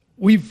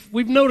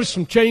We've noticed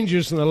some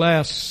changes in the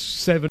last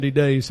 70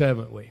 days,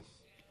 haven't we?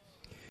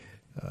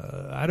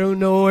 I don't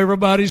know.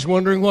 Everybody's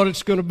wondering what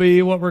it's going to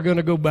be, what we're going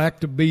to go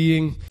back to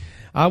being.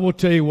 I will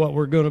tell you what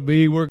we're going to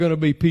be. We're going to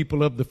be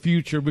people of the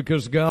future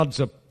because God's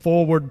a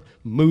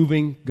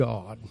forward-moving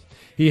God.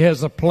 He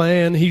has a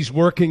plan. He's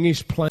working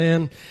His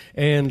plan.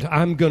 And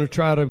I'm going to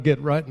try to get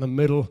right in the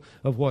middle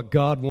of what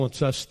God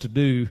wants us to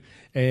do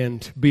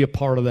and be a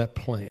part of that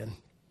plan.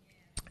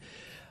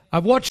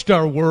 I've watched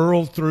our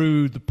world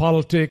through the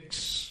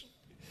politics.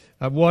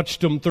 I've watched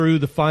them through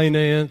the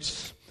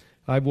finance.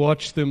 I've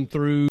watched them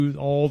through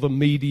all the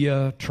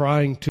media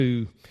trying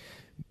to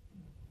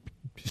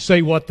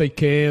say what they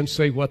can,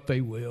 say what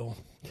they will.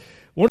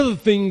 One of the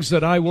things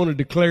that I want to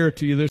declare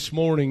to you this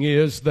morning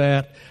is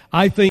that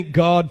I thank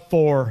God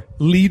for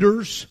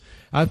leaders.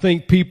 I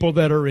think people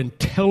that are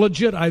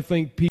intelligent. I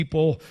think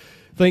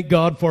thank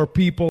God for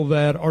people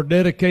that are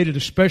dedicated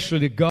especially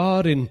to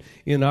God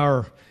in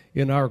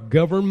our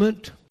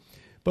government.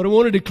 But I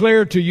want to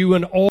declare to you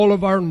in all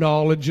of our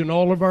knowledge and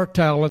all of our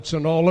talents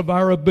and all of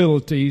our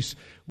abilities,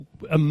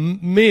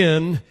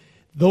 men,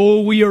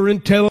 though we are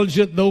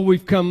intelligent, though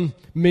we've come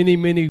many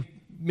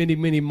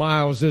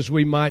miles, as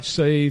we might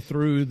say,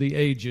 through the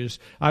ages,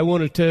 I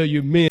want to tell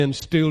you men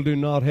still do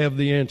not have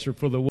the answer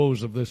for the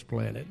woes of this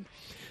planet.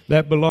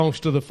 That belongs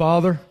to the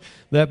Father,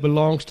 that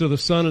belongs to the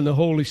Son and the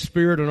Holy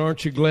Spirit, and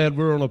aren't you glad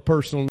we're on a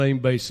personal name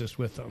basis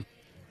with them?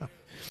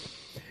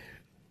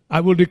 I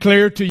will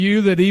declare to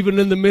you that even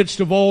in the midst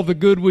of all the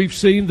good we've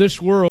seen,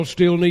 this world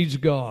still needs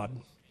God.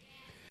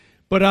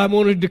 But I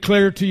want to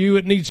declare to you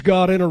it needs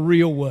God in a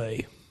real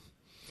way.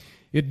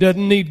 It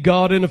doesn't need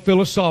God in a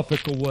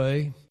philosophical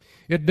way.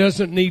 It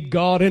doesn't need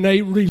God in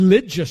a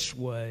religious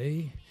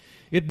way.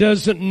 It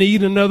doesn't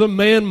need another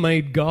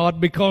man-made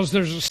God. Because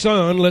there's a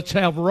sun, let's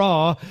have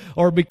Ra.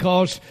 Or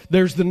because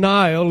there's the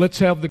Nile, let's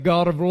have the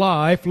God of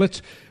life.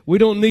 We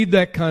don't need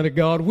that kind of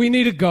God. We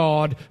need a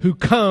God who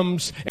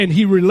comes and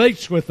He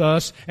relates with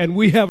us and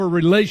we have a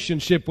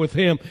relationship with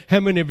Him. How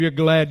many of you are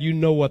glad you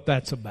know what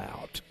that's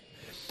about?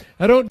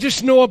 I don't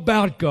just know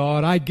about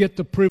God. I get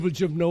the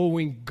privilege of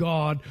knowing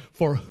God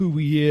for who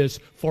He is,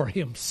 for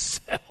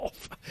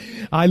Himself.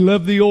 I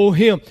love the old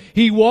hymn.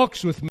 He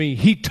walks with me.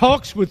 He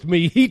talks with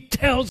me. He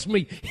tells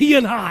me He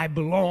and I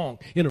belong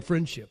in a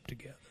friendship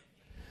together.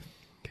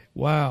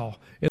 Wow.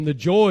 And the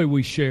joy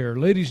we share.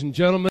 Ladies and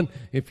gentlemen,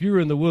 if you're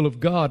in the will of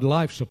God,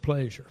 life's a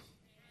pleasure.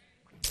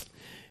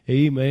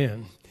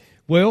 Amen.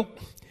 Well,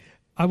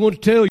 I want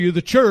to tell you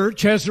the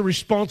church has a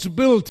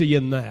responsibility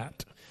in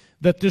that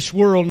this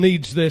world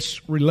needs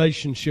this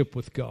relationship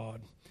with God.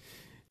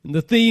 And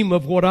the theme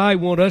of what I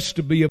want us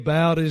to be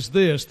about is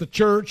this. The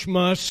church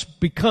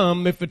must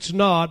become, if it's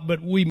not, but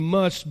we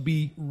must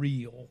be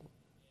real.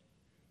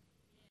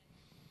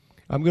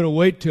 I'm going to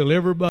wait till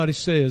everybody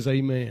says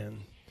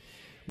amen.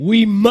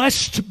 We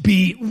must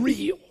be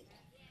real.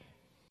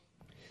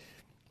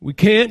 We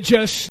can't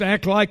just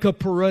act like a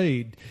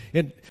parade.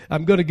 And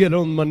I'm going to get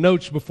on my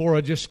notes before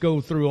I just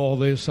go through all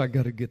this. I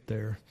got to get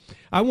there.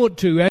 I want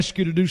to ask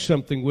you to do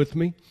something with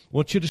me. I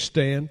want you to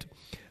stand.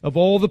 Of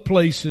all the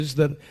places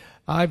that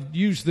I've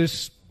used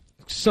this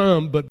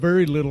some, but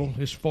very little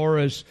as far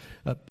as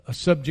a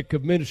subject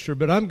of ministry,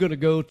 but I'm going to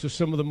go to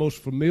some of the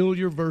most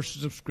familiar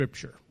verses of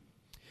Scripture.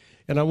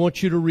 And I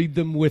want you to read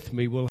them with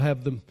me. We'll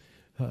have them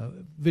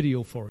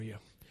video for you.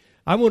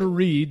 I want to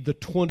read the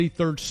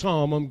 23rd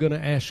Psalm. I'm going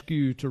to ask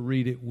you to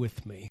read it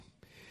with me.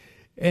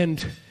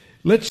 And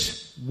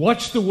let's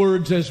watch the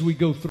words as we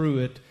go through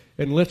it,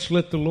 and let's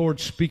let the Lord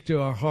speak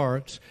to our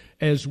hearts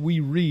as we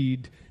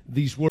read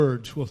these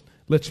words. Well,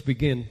 let's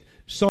begin.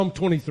 Psalm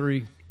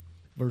 23,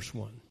 verse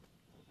 1.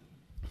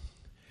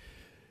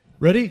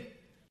 Ready?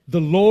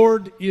 The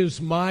Lord is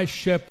my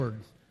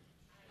shepherd.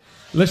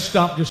 Let's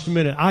stop just a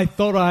minute. I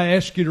thought I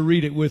asked you to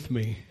read it with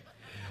me.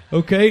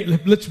 Okay,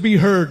 let's be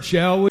heard,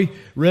 shall we?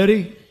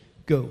 Ready?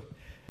 Go.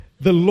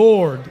 The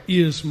Lord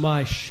is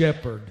my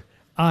shepherd.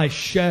 I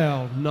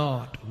shall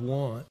not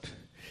want.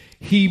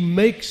 He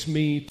makes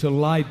me to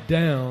lie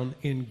down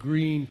in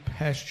green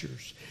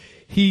pastures.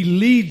 He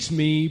leads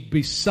me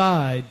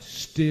beside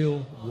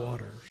still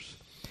waters.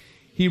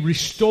 He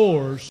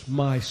restores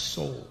my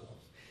soul.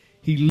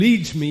 He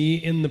leads me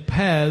in the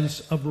paths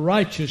of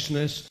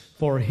righteousness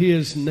for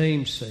His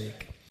name's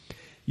sake.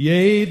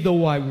 Yea,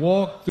 though I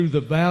walk through the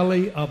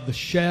valley of the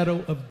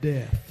shadow of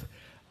death,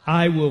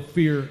 I will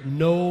fear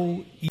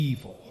no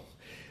evil.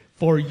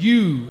 For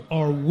you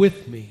are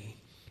with me.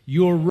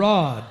 Your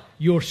rod,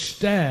 your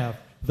staff,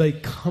 they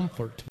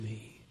comfort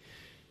me.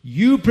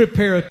 You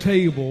prepare a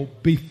table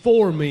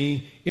before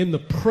me in the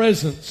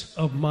presence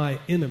of my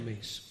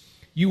enemies.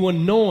 You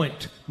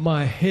anoint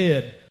my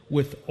head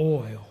with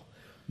oil.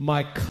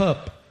 My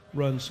cup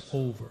runs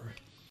over.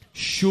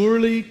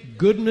 Surely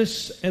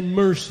goodness and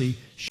mercy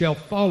shall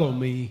follow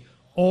me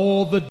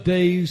all the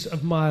days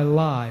of my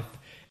life,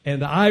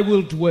 and I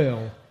will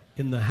dwell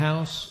in the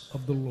house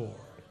of the Lord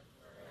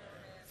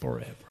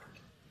forever.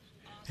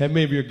 How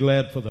many of you are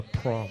glad for the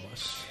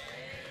promise?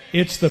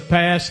 It's the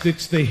past,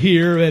 it's the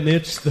here, and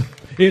it's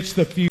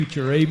the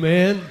future.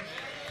 Amen.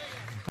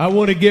 I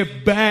want to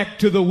get back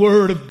to the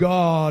Word of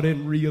God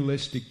in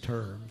realistic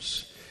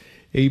terms.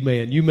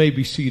 Amen. You may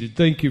be seated.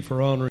 Thank you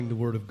for honoring the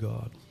Word of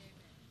God.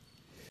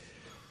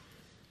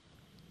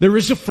 There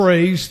is a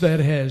phrase that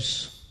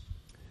has,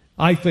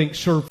 I think,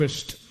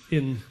 surfaced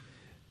in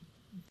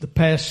the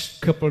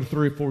past couple of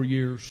 3 or 4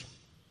 years.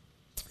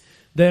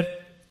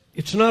 That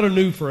it's not a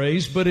new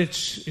phrase, but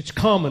it's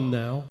common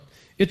now.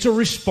 It's a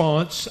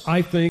response,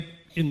 I think,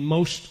 in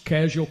most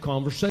casual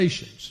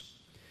conversations.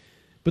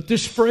 But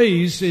this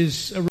phrase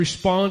is a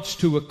response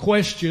to a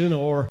question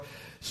or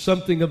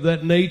something of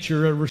that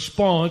nature, a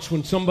response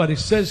when somebody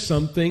says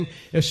something,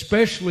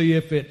 especially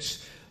if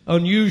it's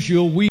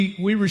unusual,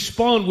 we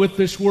respond with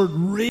this word,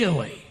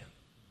 really.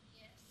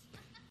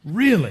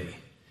 Really.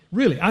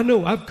 Really. I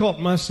know I've caught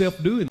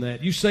myself doing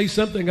that. You say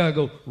something, I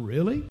go,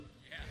 really?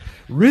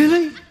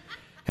 Really?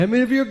 How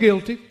many of you are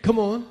guilty? Come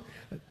on.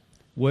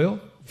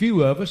 Well,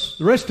 few of us.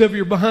 The rest of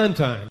you are behind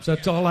times.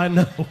 That's all I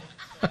know.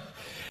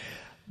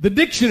 The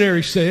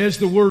dictionary says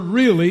the word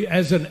really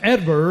as an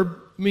adverb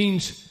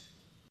means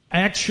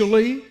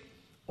actually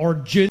or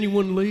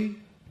genuinely,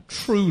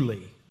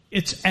 truly.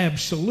 It's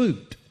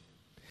absolute.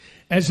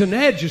 As an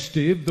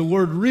adjective, the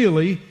word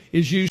really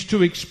is used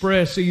to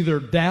express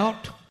either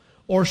doubt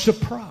or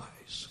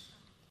surprise.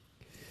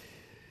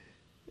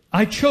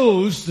 I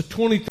chose the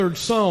 23rd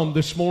Psalm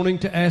this morning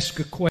to ask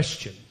a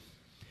question.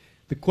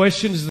 The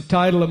question is the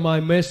title of my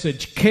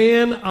message.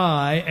 Can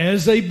I,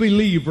 as a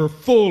believer,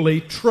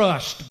 fully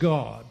trust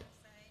God?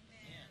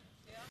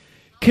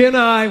 Can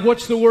I,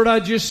 what's the word I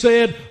just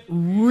said?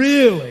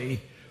 Really,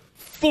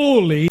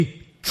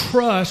 fully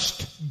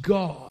trust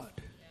God.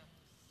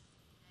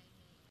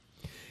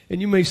 And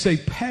you may say,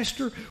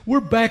 Pastor, we're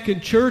back in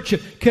church.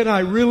 Can I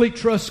really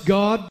trust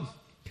God?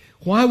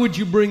 Why would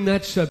you bring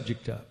that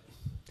subject up?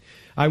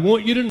 I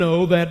want you to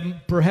know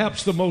that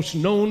perhaps the most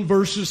known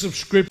verses of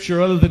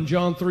Scripture other than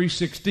John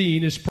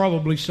 3:16 is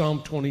probably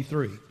Psalm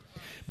 23.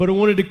 But I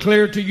want to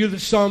declare to you that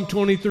Psalm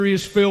 23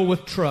 is filled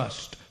with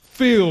trust.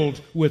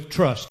 Filled with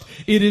trust.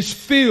 It is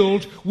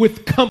filled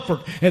with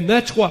comfort. And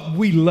that's what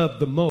we love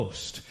the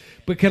most.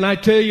 But can I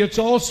tell you, it's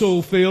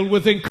also filled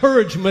with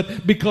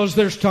encouragement because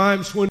there's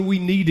times when we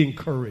need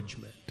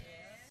encouragement.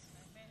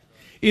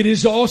 It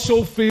is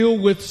also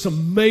filled with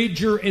some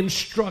major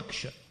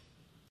instruction.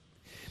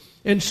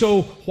 And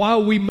so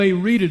while we may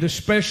read it,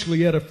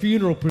 especially at a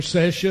funeral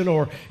procession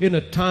or in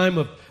a time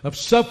of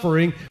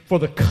suffering, for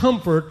the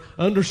comfort,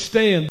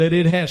 understand that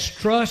it has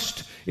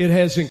trust, it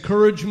has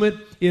encouragement,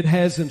 it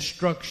has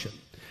instruction.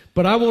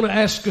 But I want to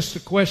ask us a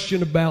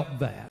question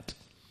about that.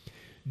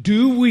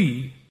 Do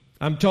we,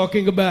 I'm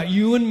talking about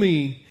you and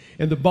me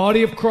and the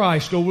body of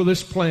Christ over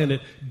this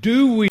planet,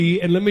 do we,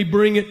 and let me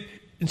bring it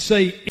and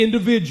say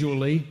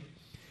individually,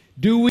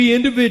 do we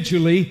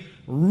individually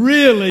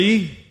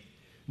really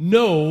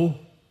know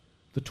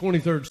the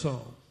 23rd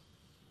Psalm?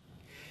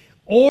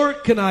 Or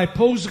can I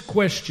pose a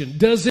question?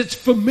 Does its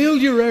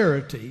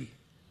familiarity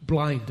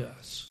blind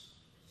us?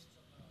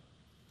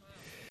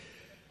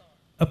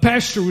 A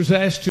pastor was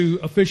asked to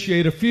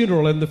officiate a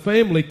funeral, and the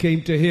family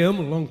came to him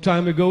a long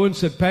time ago and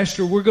said,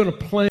 Pastor, we're going to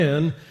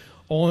plan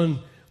on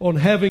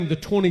having the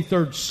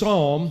 23rd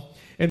Psalm,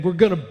 and we're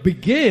going to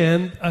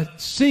begin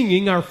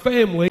singing. Our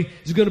family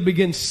is going to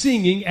begin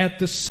singing at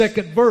the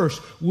second verse.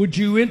 Would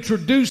you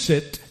introduce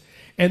it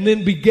and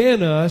then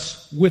begin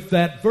us with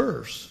that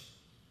verse?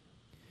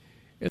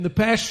 And the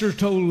pastor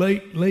told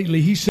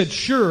lately, he said,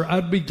 sure,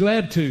 I'd be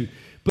glad to.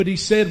 But he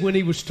said when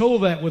he was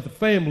told that with the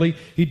family,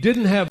 he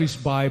didn't have his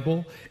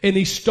Bible, and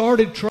he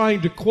started trying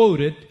to quote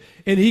it,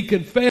 and he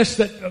confessed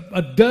that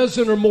a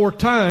dozen or more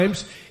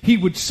times he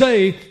would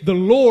say, the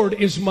Lord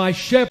is my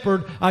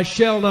shepherd, I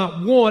shall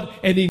not want,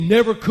 and he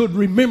never could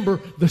remember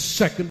the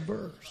second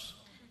verse.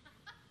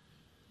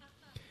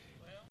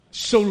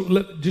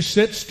 So just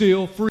sit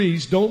still,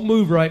 freeze, don't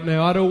move right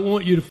now. I don't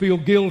want you to feel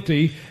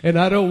guilty, and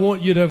I don't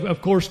want you to,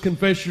 of course,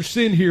 confess your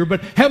sin here.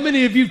 But how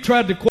many of you have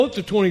tried to quote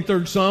the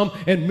 23rd Psalm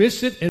and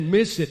miss it and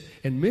miss it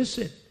and miss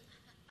it?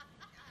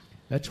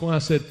 That's why I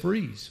said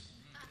freeze.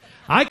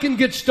 I can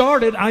get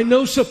started. I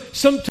know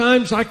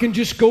sometimes I can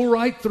just go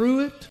right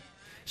through it.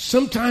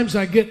 Sometimes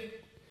I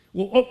get,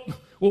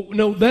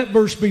 no, that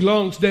verse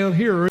belongs down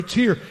here or it's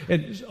here.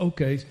 And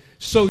okay,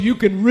 so you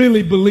can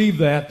really believe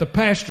that. The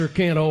pastor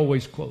can't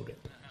always quote it.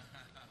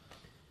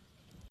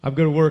 I'm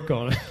going to work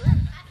on it.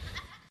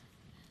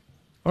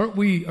 Aren't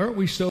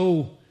we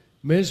so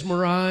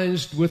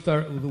mesmerized with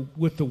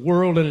the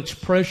world and its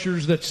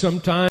pressures that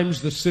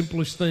sometimes the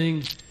simplest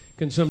things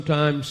can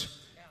sometimes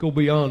go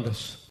beyond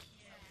us?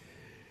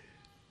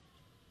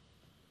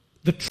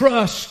 The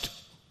trust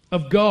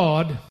of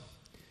God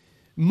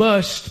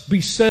must be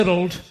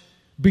settled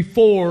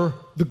before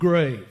the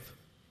grave.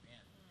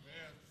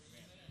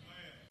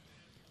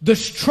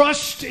 This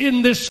trust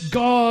in this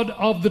God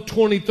of the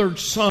 23rd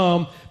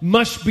Psalm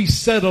must be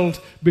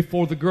settled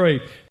before the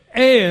grave.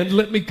 And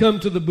let me come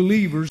to the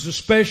believers,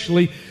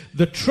 especially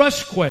the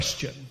trust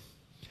question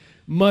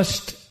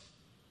makes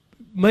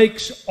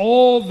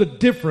all the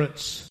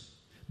difference.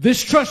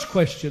 This trust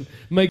question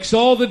makes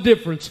all the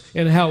difference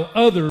in how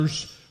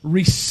others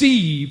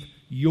receive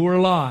your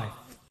life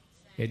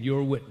and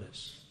your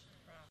witness.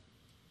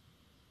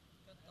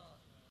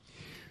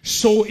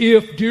 So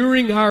if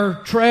during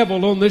our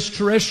travel on this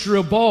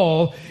terrestrial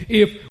ball,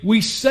 if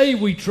we say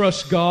we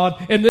trust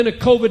God and then a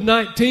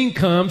COVID-19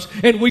 comes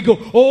and we go,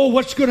 oh,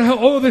 what's going to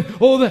happen?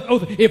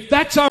 If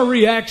that's our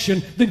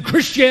reaction, then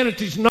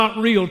Christianity's not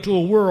real to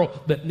a world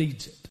that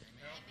needs it.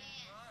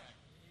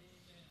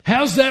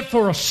 How's that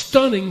for a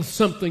stunning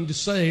something to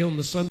say on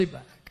the Sunday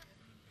back?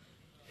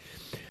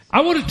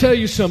 I want to tell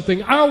you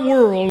something. Our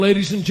world,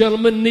 ladies and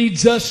gentlemen,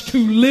 needs us to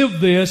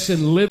live this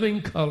in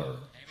living color.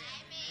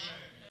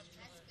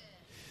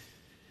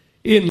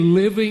 In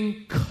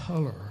living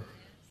color.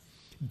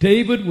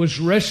 David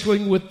was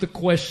wrestling with the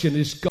question,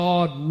 is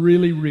God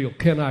really real?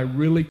 Can I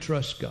really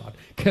trust God?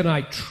 Can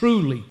I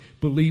truly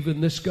believe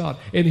in this God?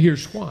 And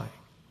here's why.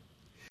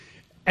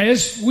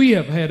 As we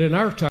have had in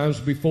our times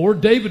before,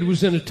 David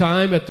was in a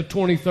time at the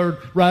 23rd,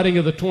 writing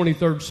of the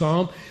 23rd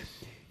Psalm.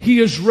 He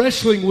is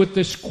wrestling with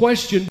this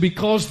question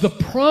because the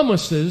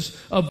promises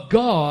of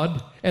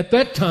God at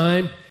that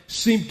time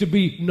seemed to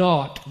be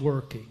not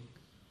working.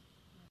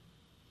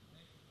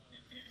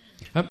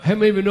 How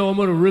many of you know I'm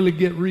going to really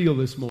get real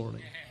this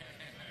morning?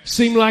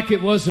 Seemed like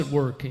it wasn't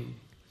working.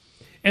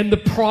 And the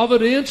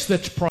providence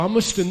that's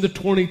promised in the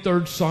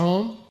 23rd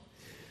Psalm,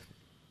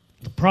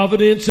 the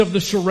providence of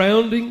the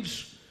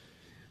surroundings,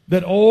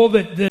 that all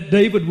that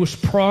David was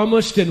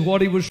promised in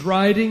what he was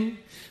writing,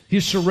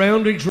 his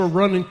surroundings were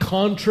running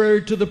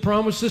contrary to the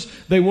promises.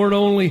 They weren't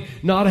only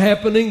not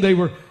happening, they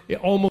were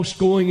almost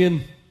going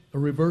in a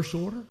reverse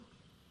order.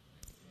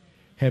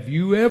 Have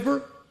you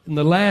ever, in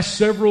the last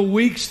several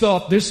weeks,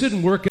 thought, this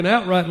isn't working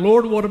out right?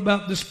 Lord, what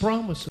about this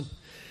promise?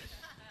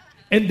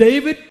 And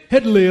David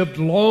had lived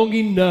long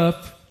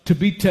enough to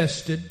be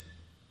tested.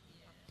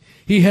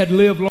 He had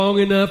lived long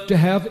enough to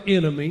have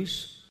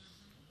enemies.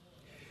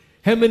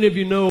 How many of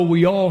you know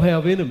we all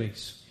have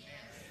enemies?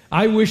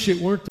 I wish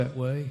it weren't that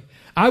way.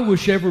 I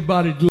wish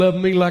everybody'd love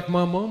me like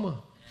my mama.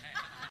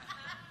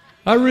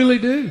 I really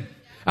do.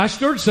 I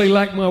started to say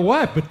like my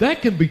wife, but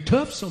that can be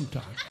tough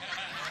sometimes.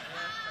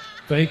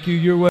 Thank you.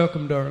 You're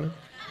welcome, darling.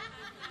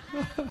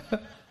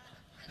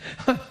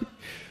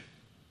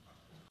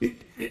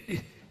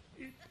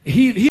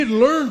 He had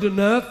learned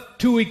enough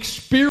to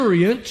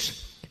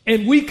experience,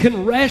 and we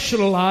can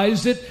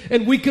rationalize it,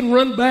 and we can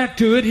run back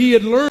to it. He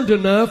had learned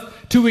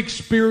enough to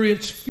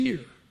experience fear.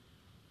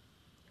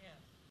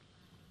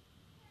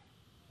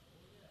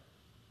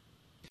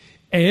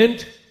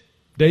 And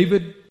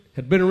David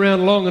had been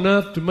around long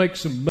enough to make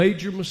some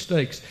major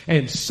mistakes.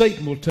 And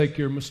Satan will take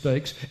your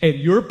mistakes and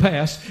your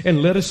past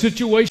and let a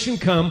situation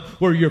come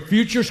where your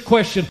future's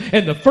questioned.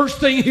 And the first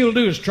thing he'll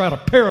do is try to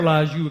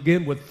paralyze you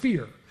again with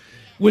fear.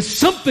 With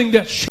something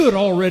that should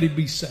already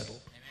be settled.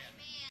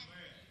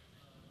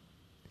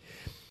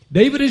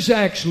 David is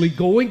actually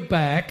going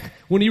back,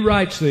 when he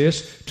writes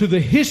this, to the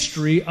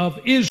history of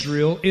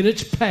Israel in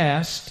its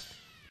past.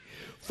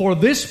 For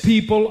this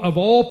people, of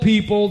all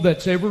people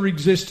that's ever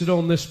existed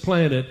on this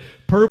planet,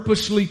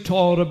 purposely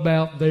taught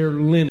about their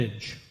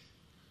lineage.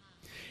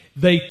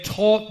 They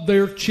taught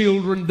their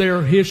children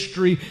their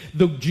history,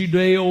 the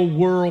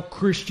Judeo-world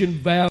Christian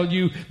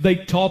value. They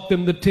taught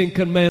them the Ten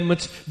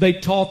Commandments. They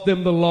taught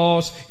them the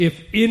laws.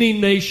 If any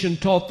nation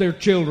taught their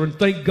children,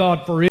 thank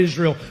God for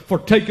Israel for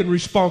taking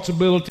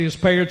responsibility as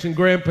parents and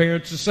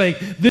grandparents to say,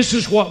 this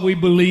is what we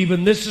believe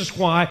and this is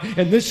why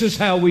and this is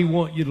how we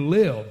want you to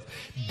live.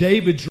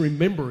 David's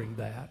remembering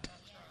that.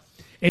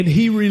 And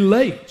he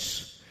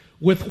relates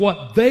with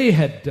what they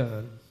had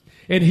done.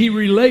 And he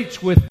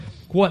relates with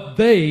what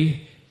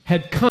they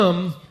had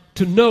come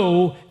to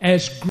know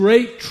as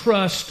great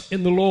trust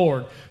in the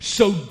Lord.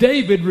 So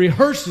David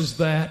rehearses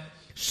that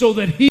so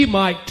that he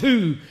might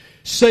too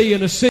say,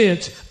 in a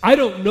sense, I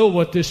don't know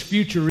what this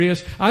future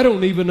is. I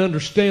don't even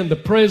understand the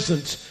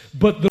presence,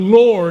 but the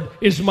Lord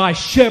is my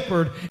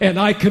shepherd, and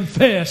I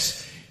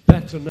confess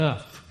that's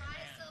enough.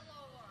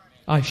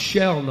 I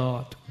shall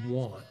not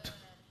want.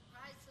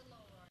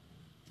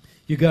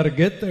 You got to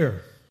get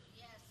there.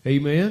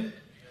 Amen.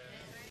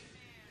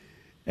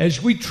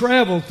 As we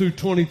travel through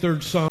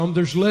 23rd Psalm,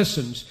 there's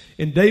lessons.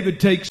 And David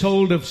takes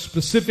hold of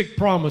specific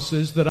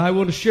promises that I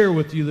want to share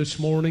with you this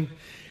morning.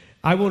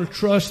 I want to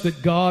trust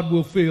that God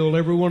will fill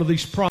every one of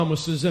these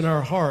promises in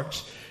our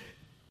hearts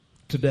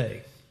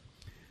today.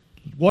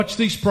 Watch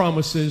these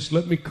promises.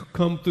 Let me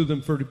come through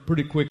them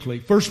pretty quickly.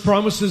 First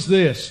promise is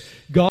this.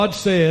 God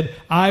said,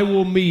 I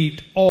will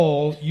meet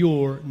all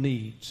your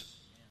needs.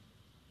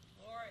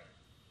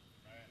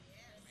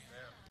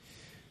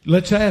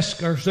 Let's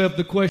ask ourselves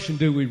the question,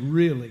 do we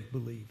really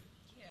believe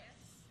it? Yes.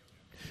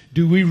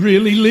 Do we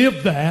really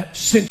live that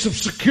sense of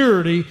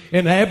security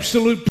and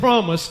absolute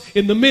promise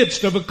in the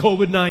midst of a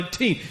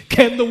COVID-19?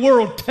 Can the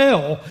world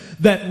tell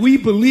that we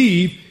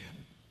believe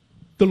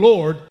the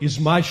Lord is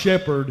my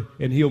shepherd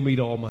and He'll meet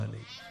all my needs?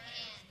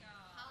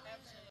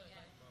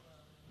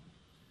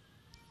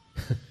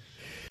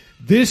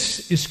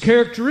 This is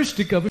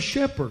characteristic of a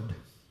shepherd.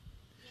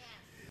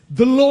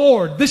 The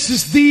Lord. This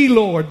is the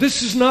Lord.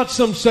 This is not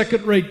some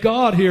second-rate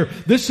God here.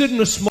 This isn't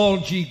a small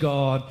g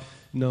God.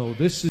 No,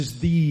 this is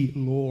the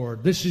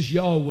Lord. This is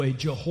Yahweh,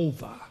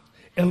 Jehovah,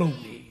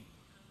 Elohim.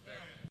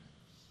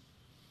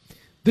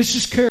 This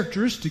is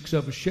characteristics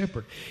of a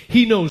shepherd.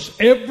 He knows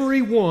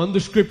everyone, the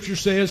Scripture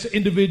says,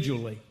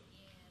 individually.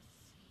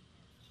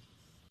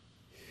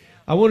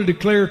 I want to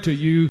declare to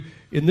you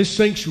in this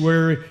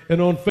sanctuary and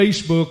on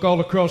Facebook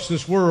all across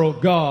this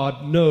world,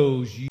 God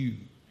knows you.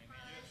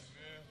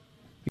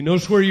 He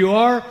knows where you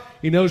are.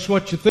 He knows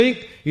what you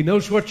think. He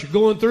knows what you're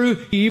going through.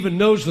 He even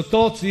knows the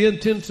thoughts, the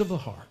intents of the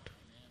heart.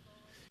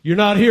 You're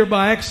not here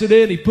by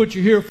accident. He put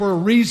you here for a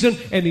reason,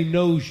 and He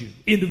knows you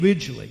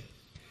individually.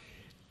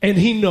 And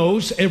He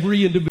knows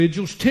every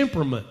individual's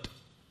temperament.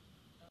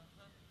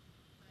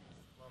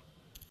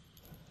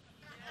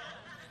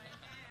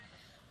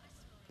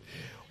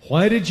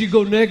 Why did you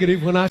go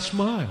negative when I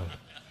smiled?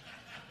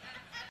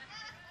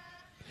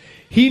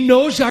 He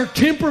knows our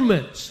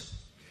temperaments.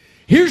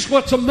 Here's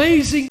what's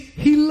amazing.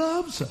 He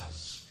loves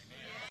us.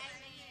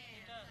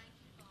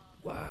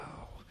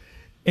 Wow.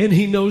 And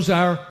He knows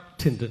our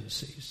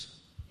tendencies.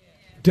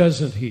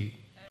 Doesn't He?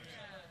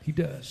 He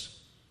does.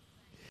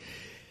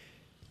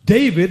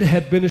 David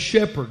had been a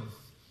shepherd.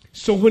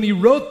 So when he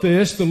wrote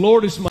this, the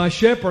Lord is my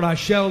shepherd, I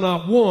shall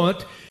not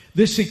want,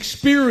 this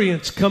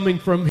experience coming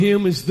from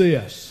him is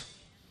this.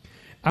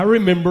 I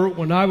remember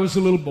when I was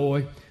a little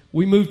boy,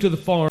 we moved to the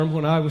farm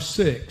when I was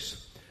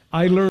 6.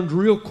 I learned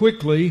real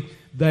quickly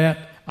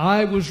that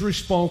I was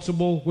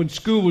responsible when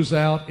school was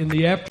out in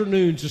the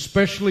afternoons,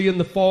 especially in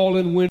the fall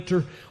and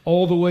winter,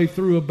 all the way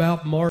through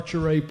about March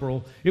or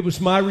April. It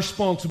was my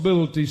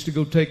responsibilities to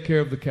go take care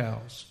of the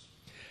cows.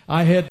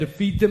 I had to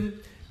feed them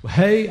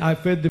hay, I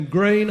fed them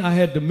grain, I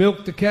had to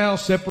milk the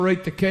cows,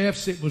 separate the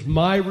calves. It was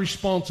my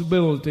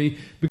responsibility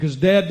because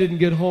Dad didn't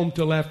get home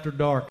till after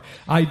dark.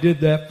 I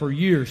did that for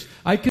years.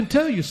 I can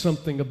tell you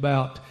something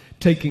about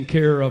taking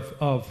care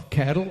of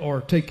cattle or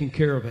taking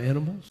care of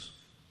animals.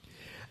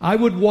 I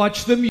would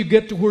watch them. You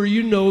get to where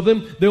you know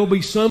them. There'll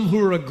be some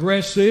who are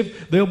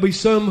aggressive. There'll be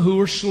some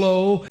who are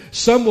slow.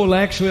 Some will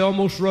actually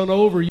almost run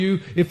over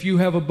you if you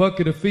have a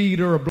bucket of feed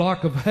or a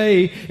block of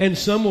hay, and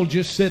some will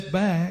just sit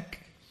back.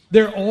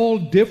 They're all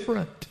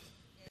different.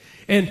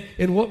 And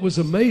what was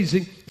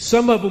amazing,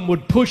 some of them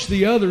would push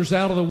the others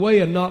out of the way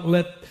and not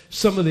let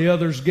some of the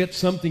others get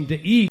something to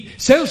eat.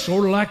 Sounds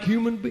sort of like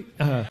human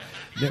beings.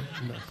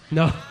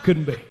 No,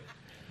 couldn't be.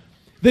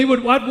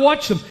 I'd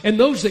watch them, and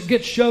those that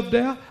get shoved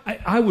out,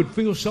 I would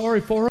feel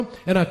sorry for them,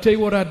 and I tell you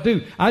what I'd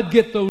do. I'd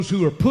get those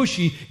who are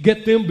pushy,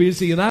 get them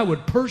busy, and I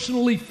would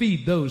personally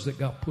feed those that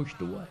got pushed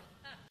away.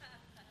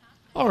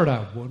 Aren't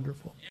I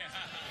wonderful?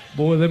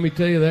 Boy, let me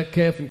tell you, that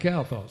calf and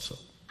cow thought so.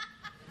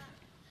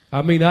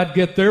 I mean, I'd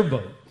get their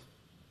vote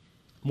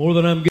more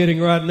than I'm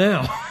getting right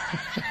now.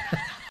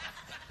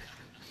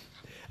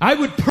 I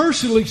would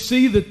personally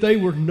see that they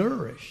were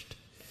nourished.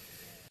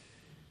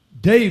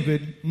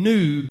 David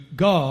knew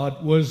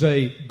God was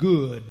a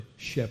good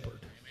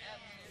shepherd.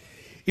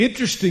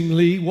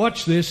 Interestingly,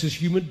 watch this, as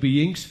human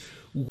beings,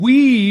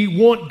 we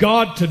want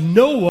God to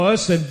know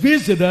us and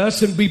visit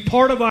us and be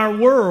part of our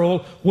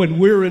world when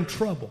we're in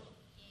trouble.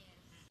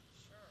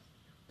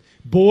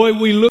 Boy,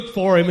 we look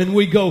for Him and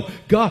we go,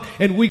 God,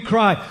 and we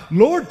cry,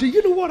 Lord, do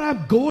you know what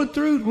I'm going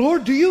through?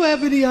 Lord, do you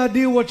have any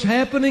idea what's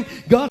happening?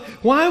 God,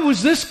 why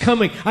was this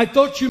coming? I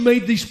thought you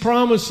made these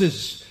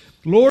promises.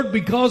 Lord,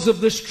 because of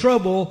this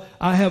trouble,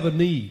 I have a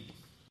need.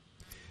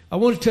 I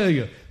want to tell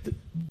you,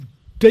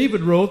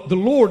 David wrote, the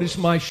Lord is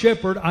my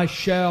shepherd, I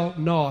shall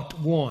not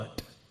want.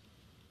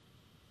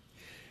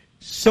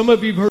 Some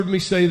of you have heard me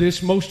say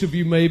this. Most of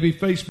you maybe.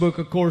 Facebook,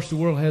 of course, the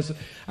world has it.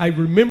 I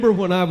remember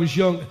when I was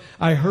young,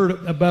 I heard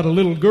about a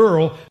little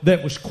girl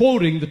that was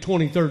quoting the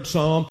 23rd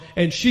Psalm,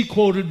 and she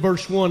quoted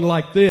verse 1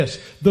 like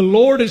this. The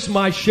Lord is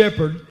my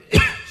shepherd.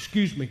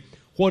 Excuse me.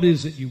 What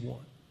is it you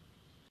want?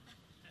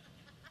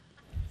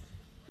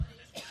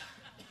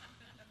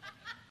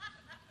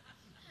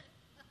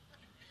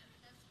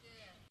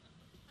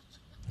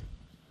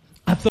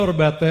 I've thought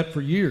about that for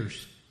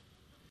years.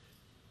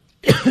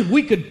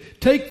 We could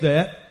take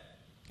that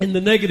in the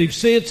negative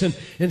sense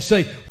and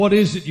say, what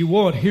is it you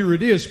want? Here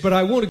it is. But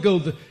I want to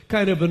go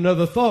kind of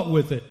another thought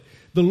with it.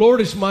 The Lord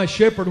is my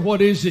shepherd.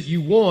 What is it you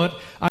want?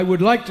 I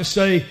would like to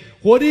say,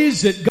 what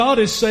is it? God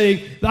is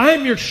saying, I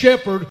am your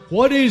shepherd.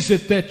 What is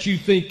it that you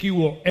think you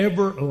will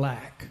ever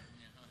lack?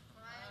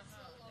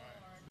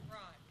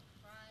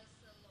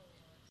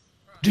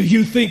 Do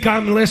you think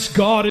I'm less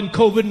God in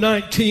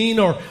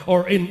COVID-19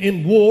 or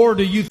in war?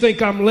 Do you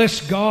think I'm less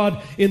God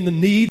in the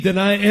need than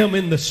I am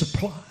in the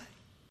supply?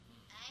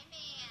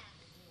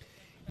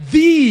 Amen.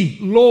 The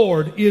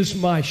Lord is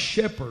my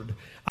shepherd.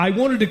 I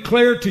want to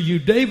declare to you,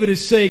 David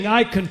is saying,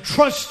 I can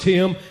trust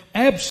Him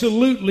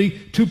absolutely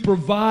to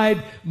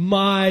provide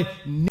my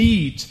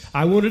needs.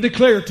 I want to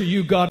declare to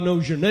you, God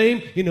knows your name.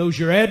 He knows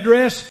your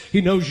address.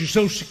 He knows your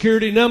social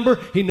security number.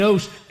 He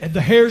knows the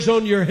hairs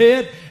on your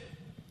head.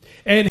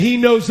 And He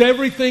knows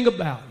everything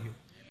about you.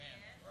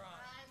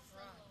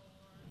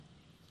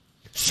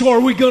 So are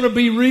we going to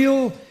be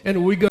real? And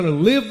are we going to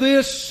live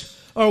this?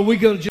 Or are we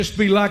going to just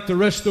be like the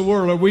rest of the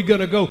world? Are we going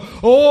to go,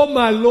 oh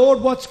my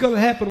Lord, what's going to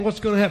happen? What's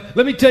going to happen?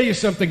 Let me tell you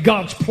something.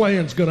 God's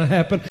plan's going to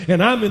happen,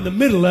 and I'm in the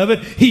middle of it.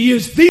 He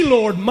is the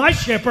Lord, my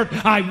shepherd.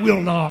 I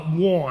will not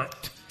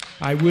want.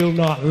 I will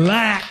not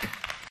lack.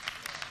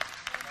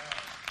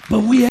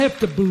 But we have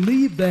to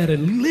believe that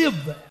and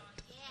live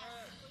that.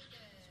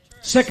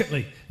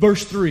 Secondly,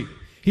 verse 3.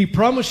 He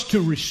promised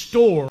to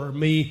restore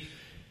me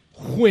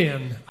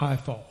when I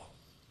fall.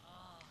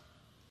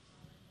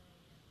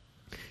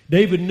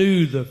 David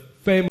knew the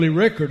family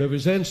record of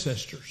his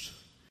ancestors.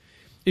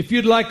 If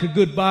you'd like a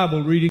good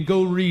Bible reading,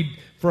 go read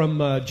from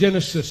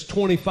Genesis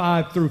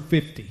 25 through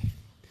 50.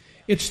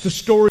 It's the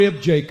story of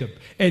Jacob.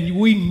 And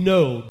we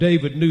know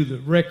David knew the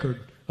record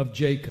of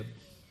Jacob.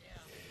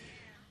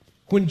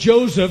 When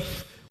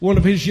Joseph, one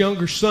of his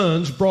younger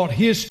sons, brought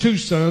his two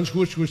sons,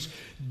 which was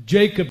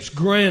Jacob's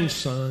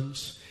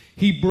grandsons,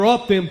 he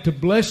brought them to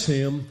bless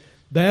him.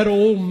 That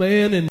old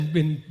man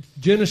in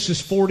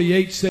Genesis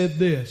 48 said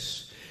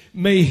this,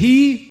 may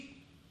he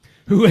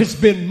who has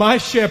been my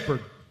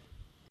shepherd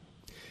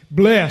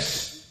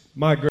bless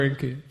my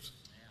grandkids.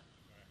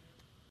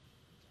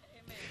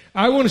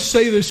 I want to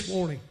say this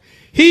morning,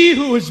 he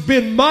who has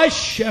been my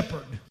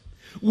shepherd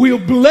will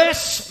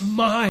bless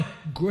my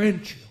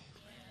grandchildren.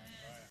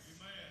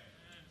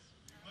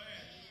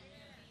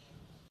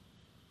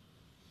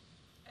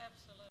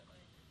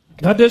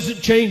 That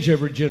doesn't change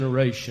every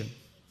generation.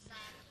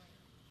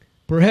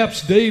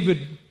 Perhaps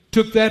David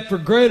took that for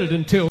granted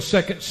until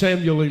 2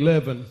 Samuel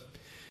 11.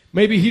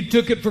 Maybe he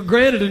took it for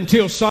granted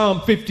until Psalm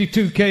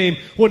 52 came,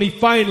 when he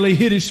finally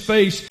hid his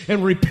face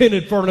and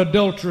repented for an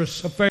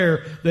adulterous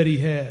affair that he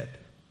had.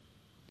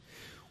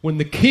 When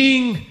the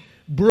king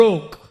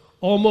broke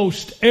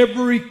almost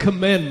every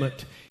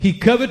commandment, he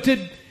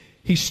coveted,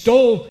 he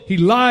stole, he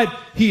lied,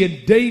 he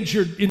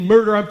endangered in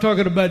murder. I'm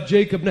talking about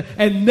Jacob.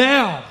 And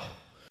now,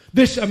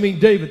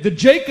 David, the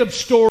Jacob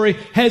story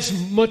has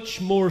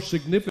much more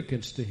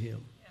significance to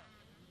him.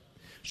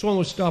 So I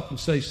want to stop and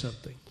say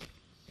something.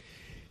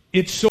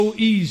 It's so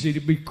easy to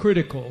be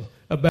critical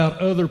about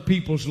other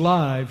people's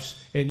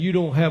lives, and you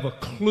don't have a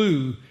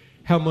clue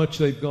how much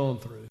they've gone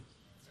through.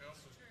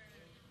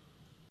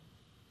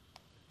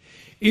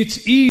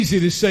 It's easy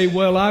to say,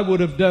 well, I would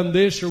have done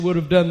this or would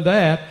have done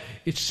that.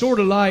 It's sort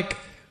of like,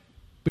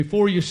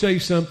 before you say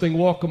something,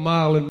 walk a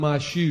mile in my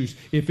shoes.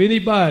 If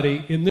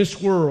anybody in this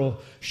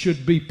world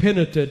should be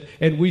penitent,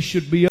 and we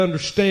should be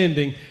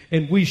understanding,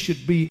 and we should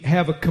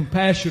have a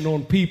compassion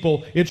on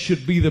people, it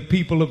should be the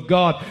people of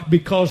God,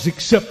 because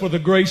except for the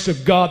grace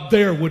of God,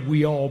 there would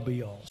we all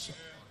be also.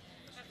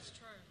 That's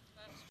true.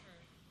 That's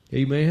true.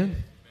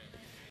 Amen?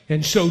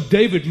 And so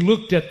David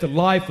looked at the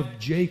life of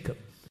Jacob,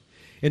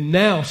 and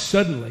now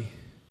suddenly,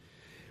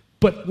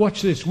 but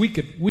watch this, we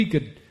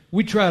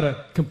try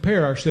to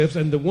compare ourselves,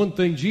 and the one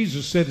thing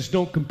Jesus said is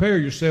don't compare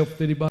yourself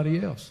with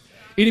anybody else.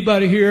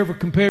 Anybody here ever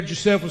compared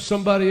yourself with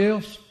somebody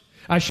else?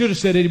 I should have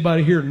said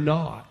anybody here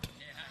not.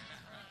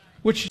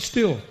 Which is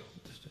still.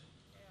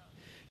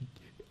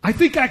 I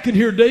think I can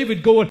hear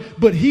David going,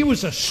 but he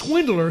was a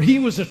swindler. He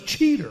was a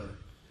cheater.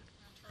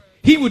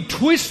 He would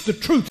twist the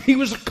truth. He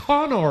was a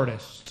con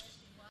artist.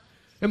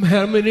 And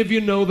how many of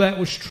you know that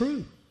was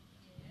true?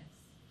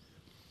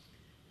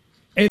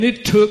 And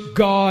it took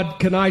God,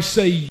 can I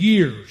say,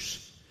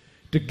 years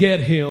to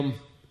get him,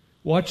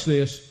 watch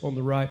this, on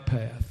the right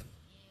path.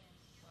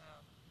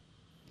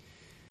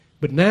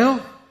 But now,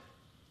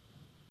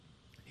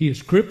 he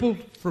is crippled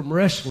from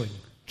wrestling,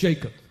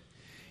 Jacob.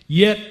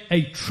 Yet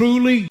a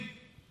truly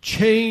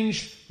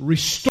changed,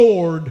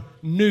 restored,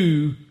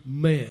 new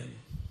man.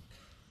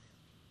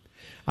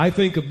 I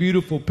think a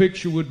beautiful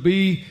picture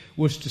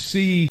was to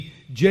see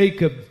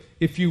Jacob,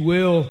 if you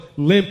will,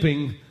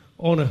 limping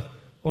on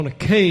a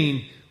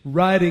cane,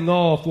 riding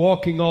off,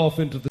 walking off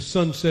into the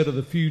sunset of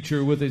the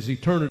future with his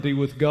eternity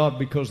with God,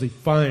 because he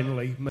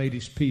finally made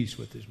his peace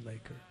with his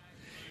Maker.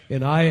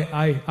 And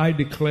I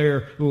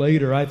declare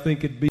later, I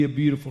think it'd be a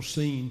beautiful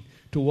scene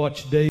to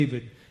watch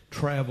David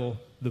travel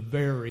the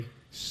very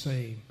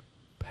same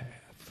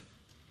path.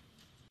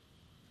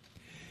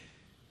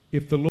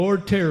 If the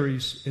Lord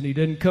tarries and he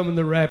doesn't come in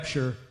the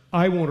rapture,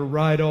 I want to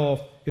ride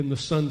off in the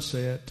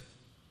sunset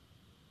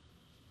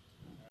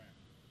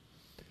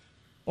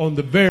on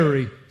the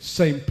very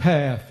same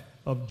path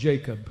of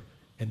Jacob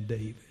and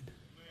David.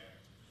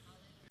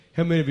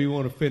 How many of you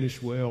want to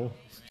finish well?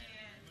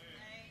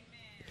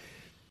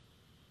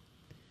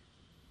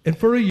 And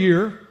for a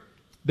year,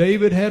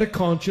 David had a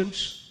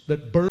conscience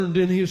that burned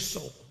in his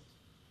soul.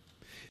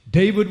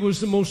 David was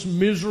the most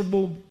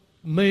miserable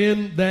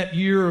man that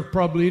year of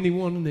probably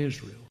anyone in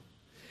Israel.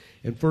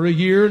 And for a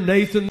year,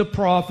 Nathan the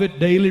prophet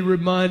daily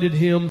reminded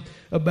him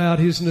about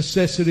his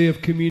necessity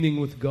of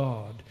communing with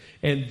God.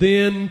 And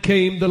then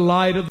came the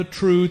light of the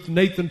truth.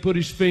 Nathan put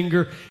his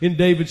finger in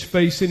David's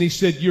face and he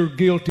said, "You're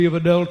guilty of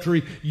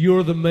adultery.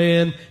 You're the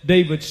man."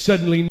 David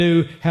suddenly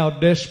knew how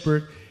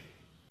desperate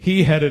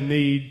he had a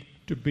need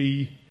to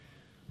be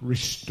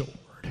restored.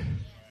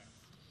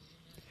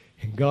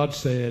 And God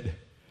said,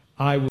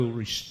 I will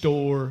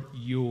restore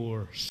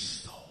your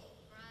soul.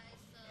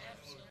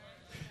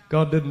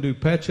 God doesn't do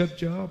patch-up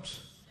jobs.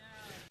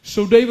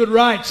 So David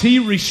writes, He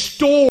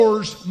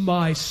restores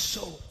my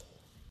soul.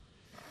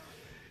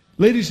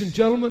 Ladies and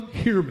gentlemen,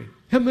 hear me.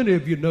 How many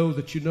of you know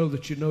that you know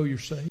that you know you're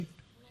saved?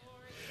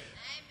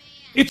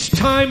 It's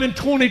time in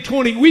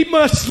 2020. We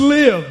must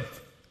live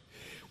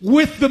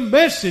with the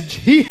message,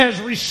 He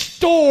has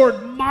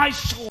restored my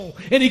soul,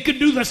 and He can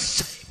do the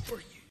same for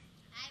you.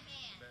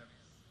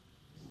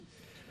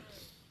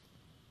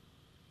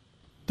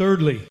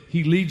 Thirdly,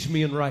 He leads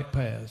me in right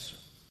paths.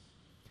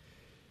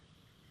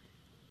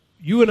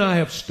 You and I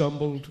have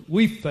stumbled.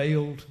 We've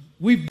failed.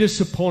 We've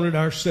disappointed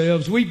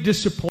ourselves. We've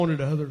disappointed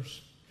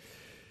others.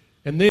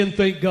 And then,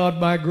 thank God,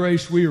 by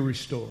grace, we are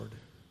restored.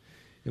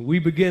 And we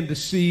begin to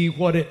see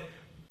what it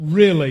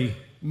really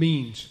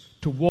means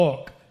to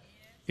walk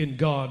in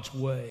God's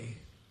way.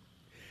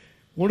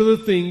 One of the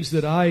things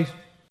that I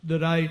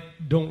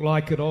don't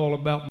like at all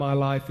about my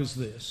life is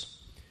this.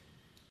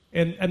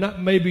 And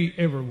not maybe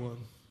everyone.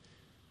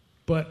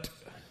 But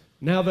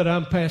now that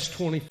I'm past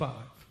 25,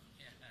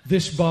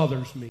 this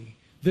bothers me.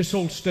 This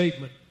old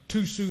statement,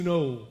 too soon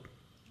old,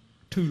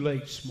 too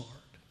late smart.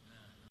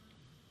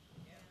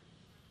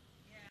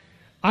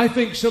 I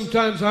think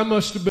sometimes I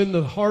must have been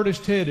the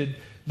hardest-headed,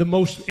 the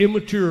most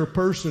immature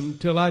person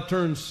till I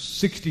turned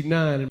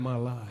 69 in my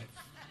life.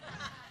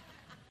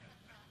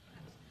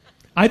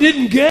 I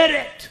didn't get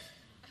it.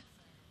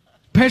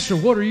 Pastor,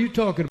 what are you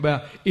talking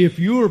about? If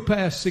you're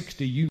past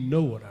 60, you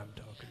know what I'm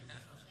talking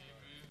about.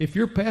 If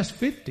you're past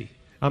 50,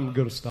 I'm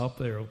going to stop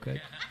there,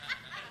 okay?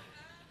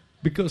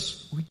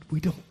 Because we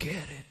don't get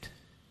it.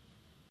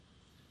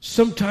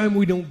 Sometimes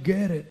we don't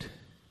get it.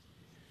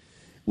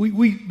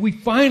 We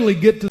finally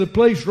get to the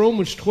place,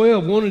 Romans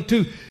 12, 1 and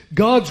 2.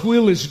 God's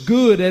will is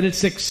good and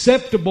it's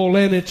acceptable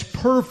and it's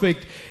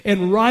perfect.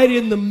 And right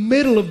in the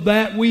middle of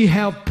that, we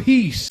have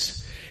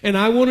peace. And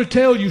I want to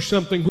tell you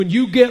something. When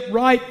you get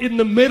right in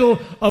the middle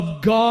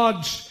of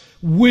God's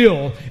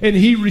will and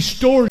He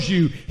restores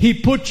you, He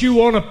puts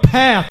you on a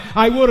path.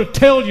 I want to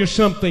tell you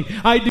something.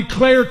 I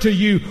declare to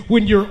you,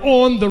 when you're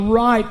on the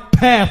right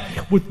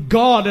path with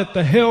God at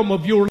the helm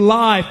of your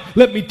life,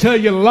 let me tell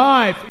you,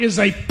 life is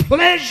a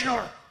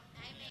pleasure.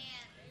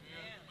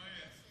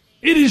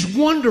 It is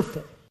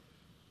wonderful.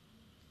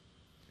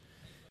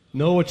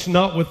 No, it's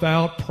not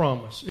without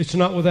promise. It's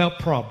not without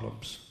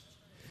problems.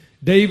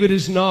 David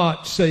is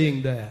not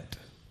saying that.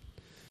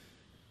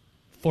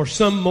 For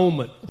some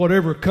moment,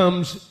 whatever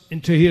comes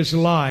into his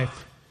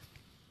life,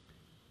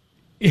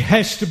 it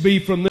has to be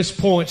from this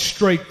point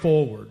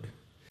straightforward.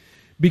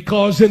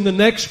 Because in the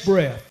next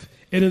breath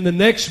and in the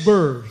next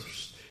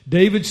verse,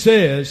 David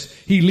says,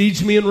 He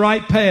leads me in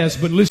right paths.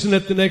 But listen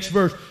at the next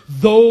verse.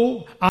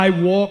 Though I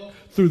walk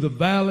through the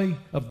valley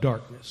of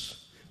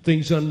darkness,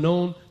 things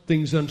unknown,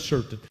 things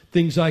uncertain,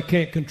 things I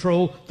can't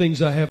control,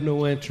 things I have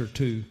no answer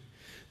to,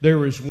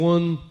 there is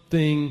one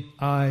thing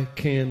I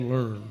can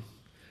learn.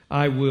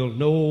 I will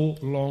no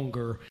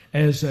longer,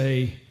 as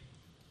a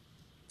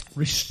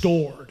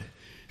restored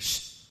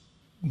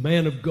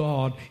man of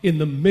God in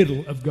the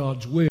middle of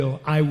God's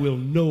will, I will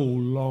no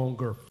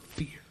longer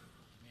fear.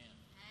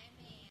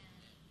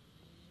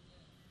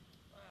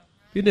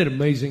 Isn't it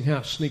amazing how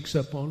it sneaks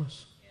up on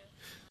us?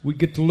 We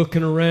get to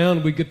looking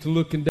around, we get to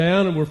looking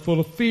down, and we're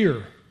full of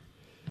fear.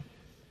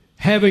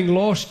 Having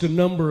lost a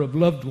number of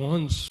loved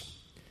ones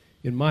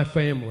in my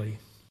family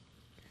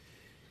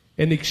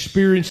and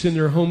experiencing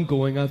their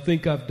homegoing, I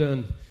think I've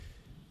done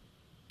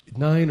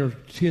 9 or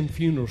 10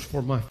 funerals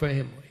for my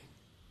family.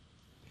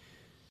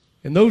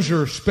 And those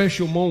are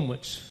special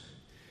moments.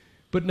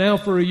 But now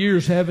for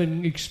years,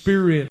 having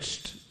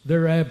experienced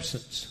their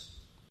absence,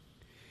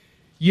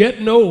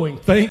 yet knowing,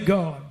 thank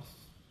God,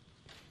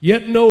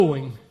 yet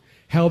knowing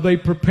how they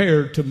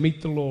prepared to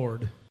meet the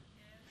Lord,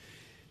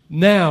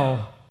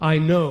 now I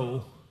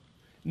know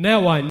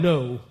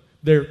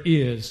there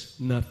is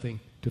nothing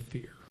to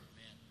fear.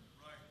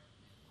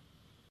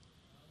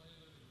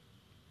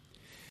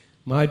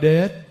 My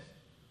dad,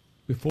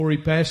 before he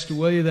passed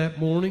away that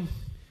morning,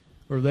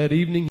 or that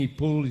evening, he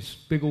pulled his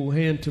big old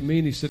hand to me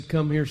and he said,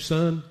 "Come here,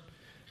 son."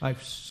 I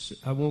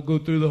won't go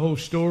through the whole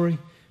story,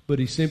 but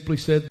he simply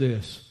said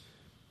this: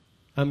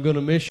 "I'm going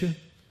to miss you,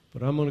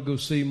 but I'm going to go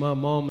see my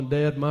mom and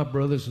dad, my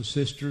brothers and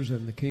sisters,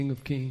 and the King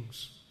of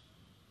Kings."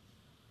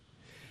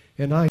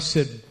 And I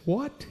said,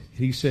 "What?"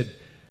 He said,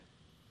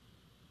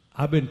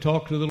 "I've been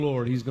talking to the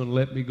Lord. He's going to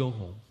let me go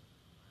home."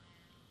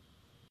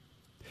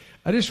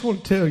 I just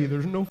want to tell you,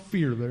 there's no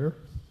fear there.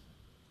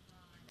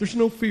 There's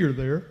no fear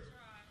there.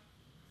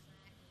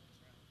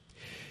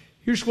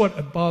 Here's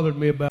what bothered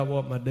me about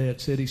what my dad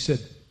said. He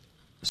said,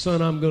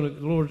 "Son, I've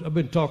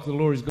been talking to the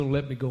Lord. He's going to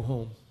let me go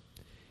home."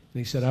 And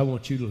he said, "I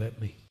want you to let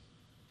me."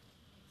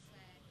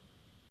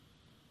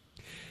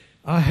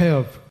 I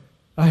have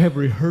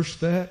rehearsed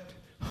that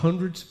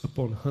hundreds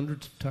upon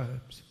hundreds of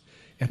times.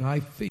 And I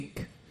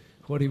think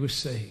what he was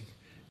saying,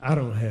 I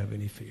don't have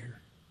any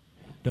fear.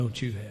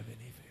 Don't you have any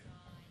fear?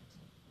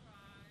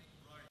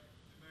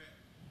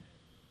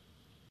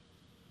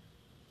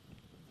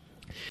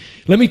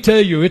 Let me tell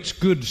you, it's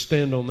good to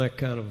stand on that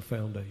kind of a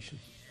foundation.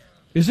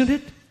 Isn't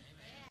it?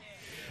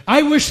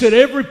 I wish that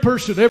every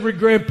person, every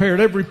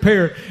grandparent, every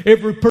parent,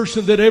 every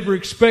person that ever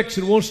expects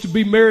and wants to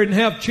be married and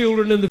have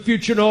children in the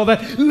future and all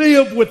that,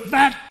 live with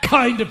that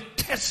kind of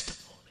testimony.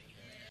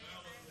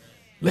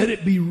 Let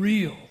it be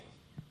real.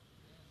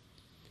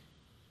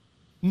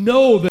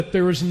 Know that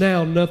there is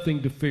now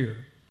nothing to fear.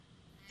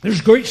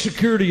 There's great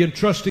security in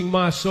trusting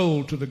my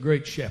soul to the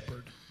great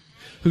shepherd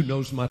who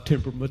knows my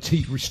temperaments.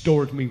 He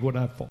restores me when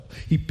I fall.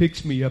 He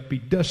picks me up. He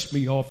dusts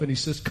me off. And he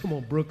says, come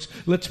on, Brooks,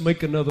 let's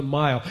make another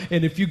mile.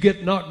 And if you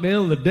get knocked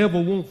down and the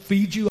devil won't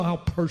feed you, I'll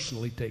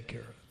personally take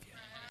care of you.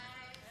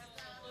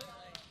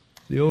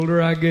 The older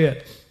I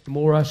get, the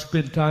more I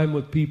spend time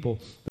with people,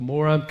 the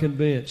more I'm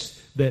convinced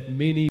that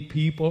many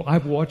people,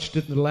 I've watched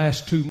it in the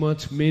last 2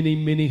 months,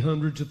 many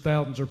hundreds of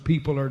thousands of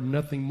people are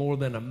nothing more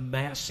than a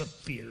mass of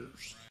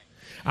fears.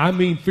 I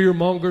mean,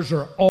 fearmongers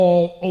are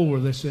all over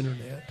this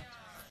internet.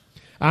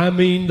 I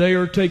mean, they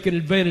are taking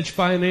advantage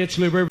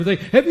financially of everything.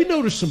 Have you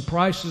noticed some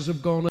prices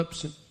have gone up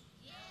since?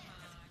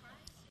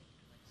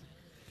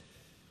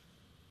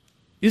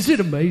 Is it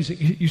amazing?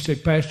 You say,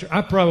 Pastor,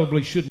 I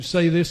probably shouldn't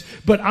say this,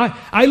 but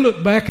I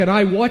look back and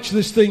I watch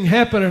this thing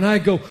happen and I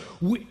go,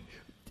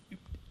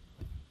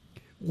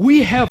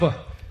 we have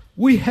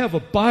a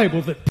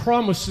Bible that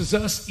promises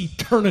us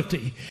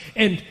eternity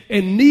and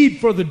need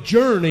for the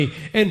journey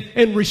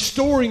and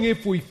restoring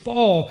if we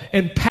fall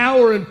and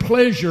power and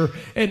pleasure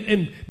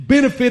and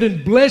benefit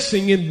and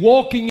blessing in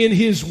walking in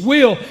His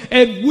will.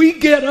 And we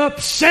get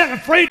upset,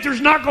 afraid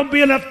there's not going to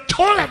be enough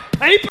toilet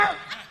paper.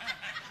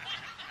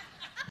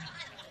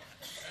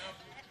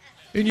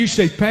 And you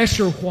say,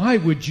 Pastor, why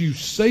would you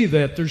say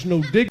that? There's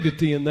no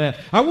dignity in that.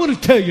 I want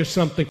to tell you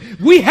something.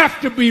 We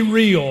have to be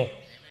real.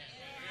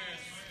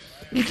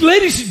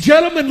 Ladies and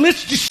gentlemen,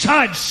 let's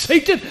decide.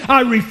 Satan,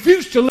 I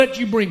refuse to let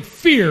you bring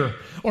fear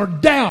or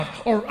doubt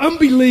or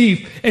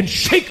unbelief and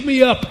shake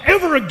me up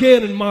ever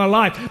again in my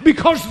life,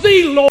 because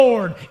the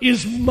Lord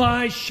is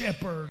my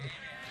shepherd.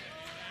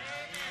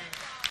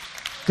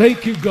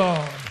 Thank you,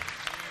 God.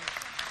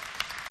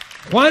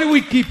 Why do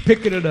we keep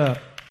picking it up?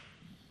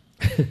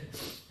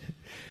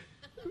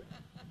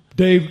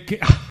 Dave,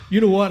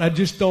 you know what? I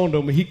just dawned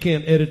on me. He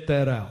can't edit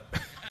that out.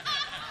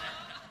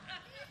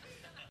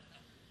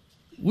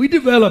 We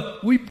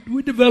develop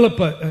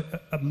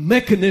a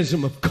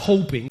mechanism of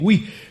coping.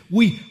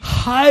 We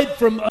hide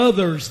from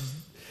others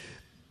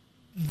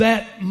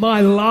that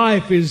my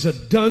life is a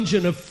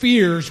dungeon of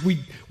fears.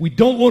 We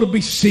don't want to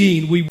be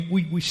seen.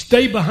 We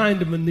stay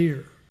behind a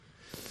veneer.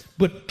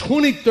 But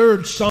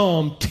 23rd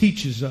Psalm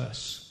teaches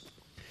us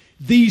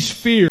these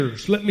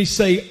fears, let me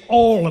say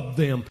all of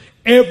them,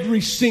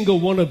 every single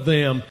one of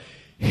them,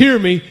 hear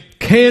me,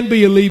 can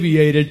be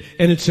alleviated,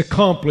 and it's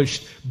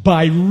accomplished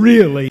by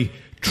really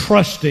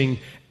trusting,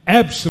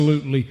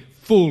 absolutely,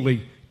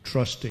 fully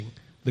trusting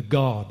the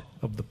God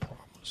of the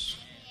promise.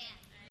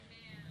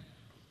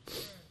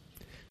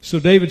 So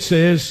David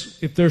says,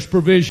 if there's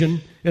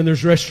provision and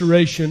there's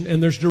restoration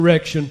and there's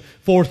direction,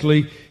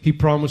 fourthly, he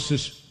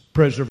promises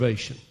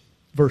preservation.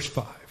 Verse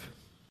 5.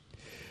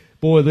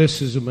 Boy,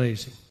 this is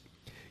amazing.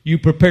 You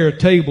prepare a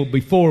table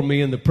before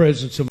me in the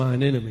presence of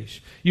mine enemies.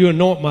 You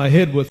anoint my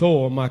head with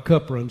oil, my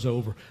cup runs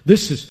over.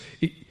 This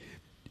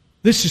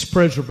is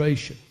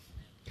preservation.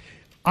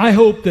 I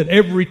hope that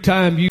every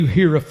time you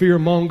hear a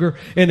fearmonger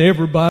and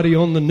everybody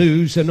on the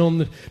news and on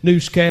the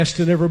newscast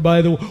and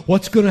everybody,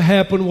 what's going to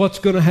happen, what's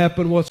going to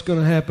happen, what's going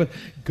to happen,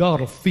 God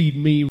will feed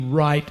me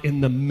right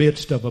in the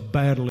midst of a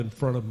battle in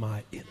front of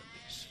my enemies.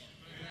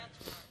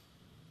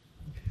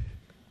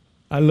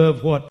 I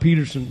love what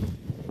Peterson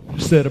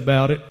said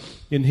about it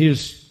in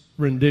his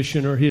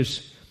rendition or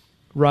his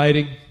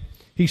writing.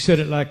 He said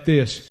it like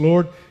this: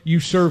 Lord, you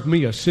serve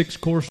me a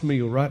 6-course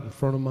meal right in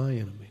front of my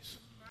enemies.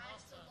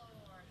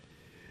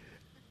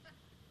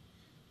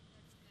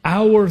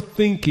 Our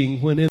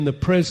thinking when in the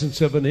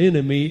presence of an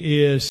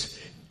enemy is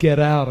get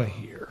out of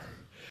here,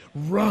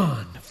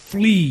 run,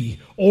 flee,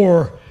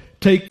 or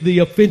take the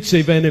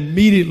offensive and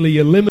immediately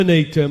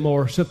eliminate them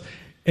or something.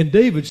 And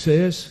David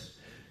says,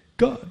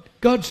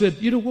 God said,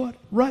 you know what?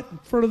 Right in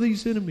front of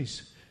these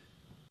enemies,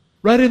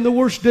 right in the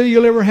worst day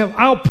you'll ever have,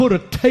 I'll put a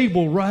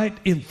table right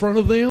in front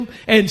of them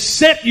and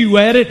set you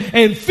at it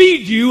and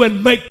feed you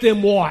and make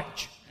them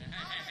watch.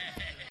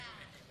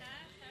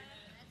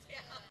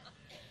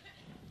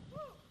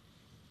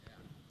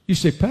 You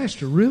say,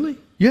 Pastor, really?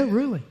 Yeah,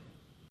 really.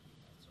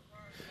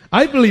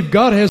 I believe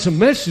God has a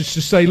message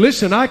to say,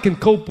 listen, I can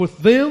cope with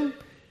them,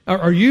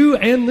 or you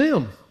and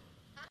them.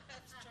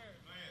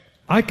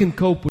 I can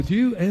cope with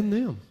you and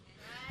them.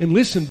 And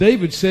listen,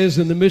 David says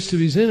in the midst of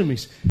his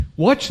enemies,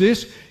 watch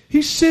this.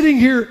 He's sitting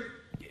here.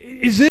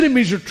 His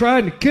enemies are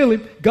trying to kill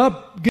him.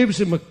 God gives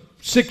him a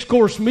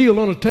 6-course meal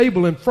on a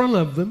table in front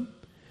of them.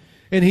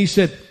 And he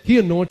said, he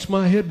anoints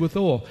my head with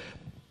oil.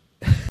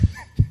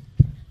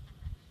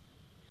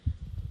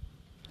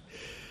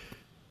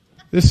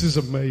 This is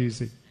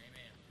amazing.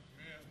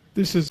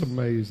 This is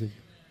amazing.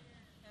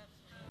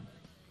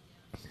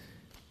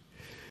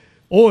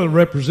 Oil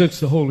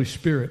represents the Holy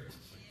Spirit.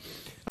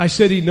 I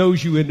said He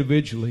knows you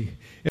individually.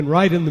 And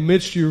right in the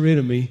midst of your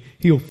enemy,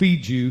 He'll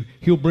feed you.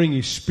 He'll bring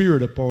His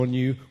Spirit upon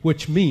you,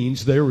 which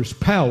means there is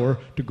power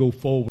to go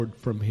forward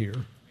from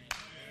here.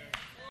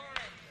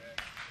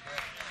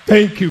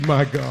 Thank you,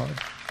 my God.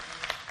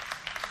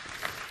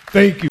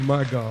 Thank you,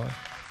 my God.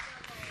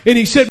 And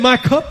He said, my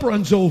cup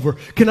runs over.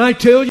 Can I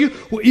tell you,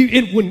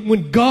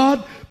 when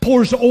God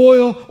pours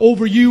oil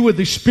over you with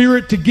His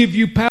Spirit to give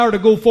you power to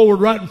go forward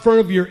right in front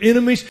of your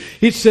enemies,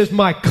 it says,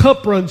 my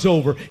cup runs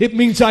over. It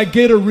means I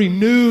get a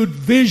renewed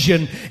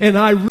vision and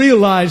I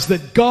realize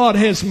that God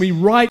has me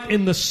right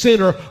in the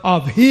center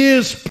of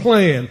His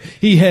plan.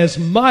 He has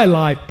my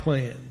life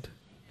planned.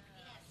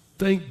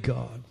 Thank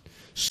God.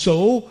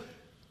 So,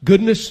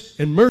 goodness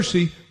and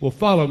mercy will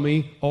follow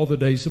me all the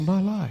days of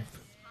my life.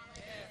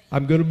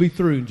 I'm going to be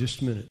through in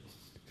just a minute.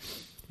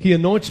 He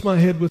anoints my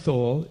head with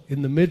oil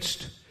in the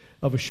midst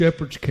of a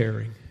shepherd's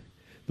caring,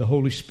 the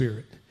Holy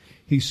Spirit.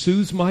 He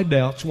soothes my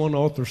doubts. One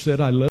author said,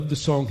 I love the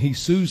song, He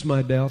soothes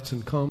my doubts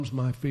and calms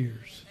my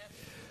fears.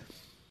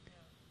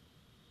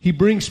 He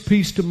brings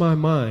peace to my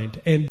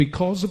mind, and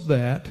because of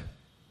that,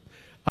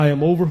 I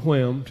am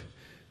overwhelmed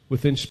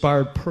with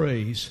inspired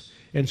praise,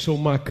 and so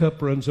my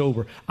cup runs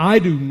over. I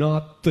do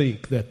not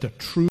think that the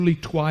truly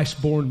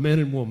twice-born man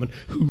and woman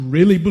who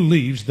really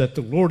believes that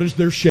the Lord is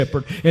their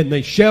shepherd and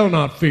they shall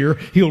not fear,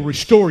 He'll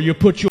restore you,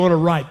 put you on a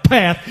right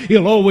path.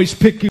 He'll always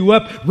pick you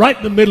up right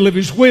in the middle of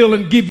His will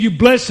and give you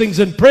blessings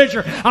and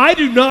pleasure. I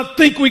do not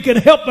think we can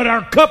help but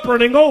our cup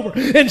running over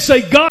and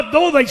say, God,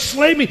 though they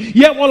slay me,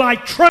 yet will I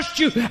trust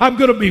you. I'm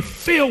going to be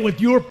filled with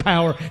your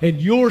power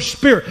and your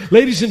Spirit.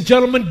 Ladies and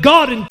gentlemen,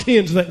 God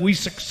intends that we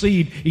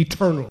succeed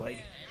eternally.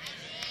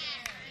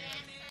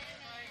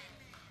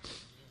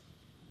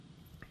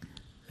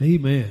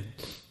 Amen.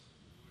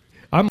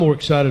 I'm more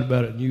excited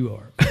about it than you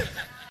are.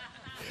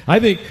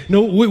 I think,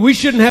 no, we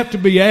shouldn't have to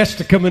be asked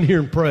to come in here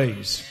and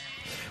praise.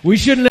 We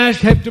shouldn't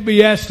have to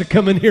be asked to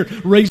come in here,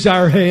 raise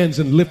our hands,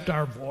 and lift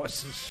our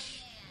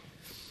voices.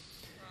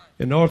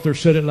 An author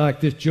said it like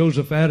this.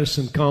 Joseph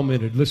Addison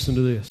commented, listen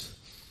to this.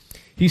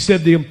 He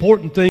said, the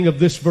important thing of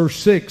this verse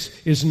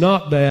 6 is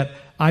not that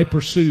I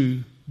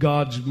pursue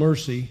God's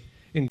mercy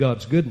and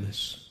God's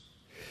goodness.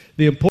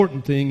 The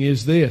important thing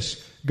is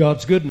this,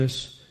 God's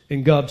goodness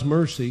and God's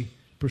mercy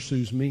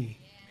pursues me.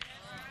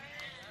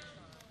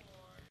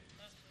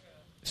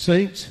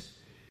 Saints,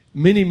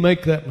 many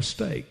make that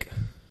mistake.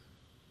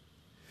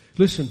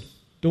 Listen,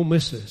 don't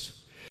miss this.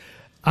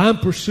 I'm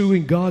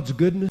pursuing God's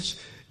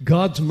goodness,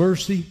 God's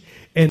mercy,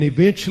 and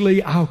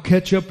eventually I'll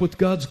catch up with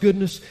God's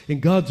goodness and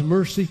God's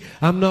mercy.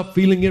 I'm not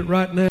feeling it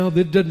right now.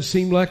 That doesn't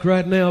seem like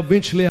right now.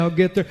 Eventually I'll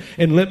get there.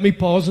 And let me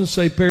pause and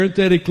say,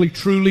 parenthetically,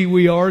 truly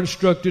we are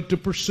instructed to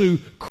pursue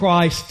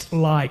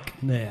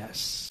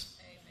Christ-likeness.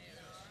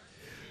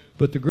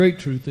 But the great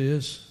truth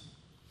is,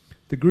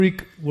 the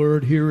Greek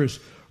word here is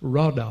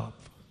radov,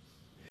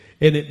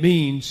 and it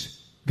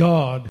means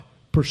God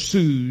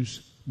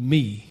pursues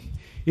me.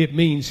 It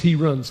means He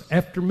runs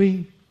after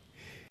me.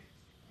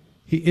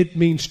 It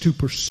means to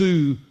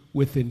pursue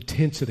with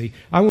intensity.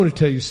 I want to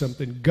tell you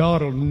something.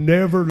 God will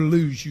never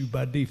lose you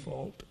by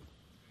default.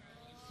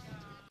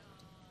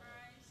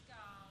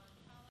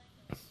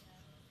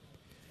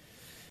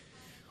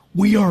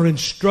 We are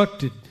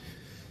instructed.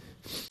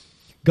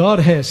 God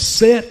has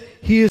set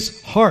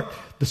His heart.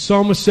 The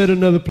psalmist said in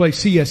another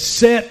place, He has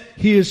set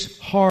His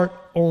heart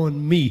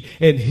on me.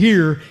 And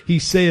here He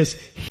says,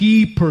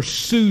 He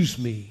pursues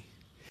me.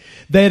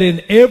 That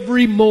in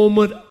every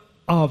moment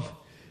of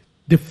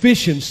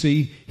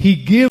deficiency, He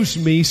gives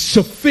me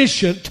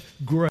sufficient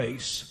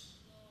grace.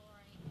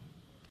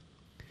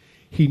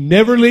 He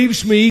never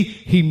leaves me.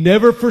 He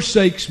never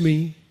forsakes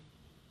me.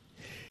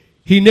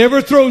 He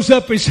never throws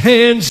up His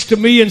hands to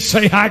me and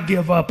say, I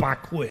give up, I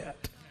quit.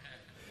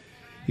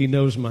 He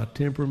knows my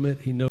temperament.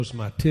 He knows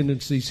my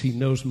tendencies. He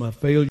knows my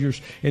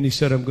failures. And He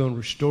said, I'm going to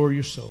restore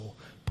your soul,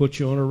 put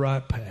you on a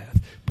right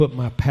path, put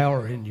my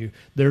power in you.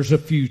 There's a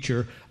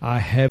future. I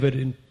have it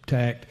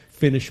intact.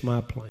 Finish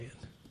my plan.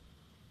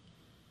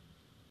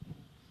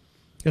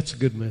 That's a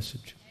good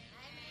message.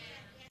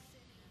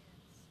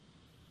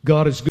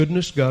 God is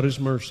goodness. God is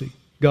mercy.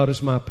 God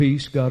is my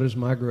peace. God is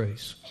my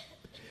grace.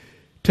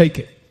 Take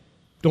it.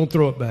 Don't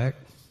throw it back.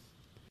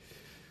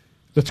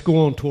 Let's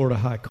go on toward a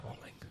high calling.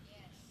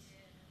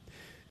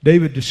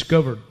 David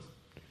discovered,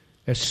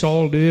 as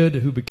Saul did,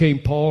 who became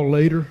Paul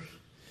later,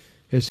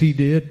 as he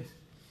did,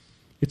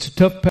 it's a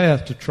tough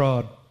path to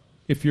trod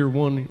if you're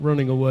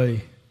running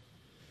away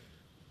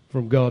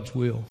from God's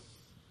will.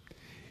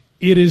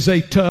 It is a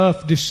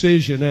tough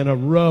decision and a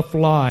rough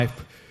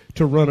life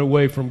to run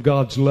away from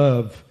God's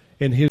love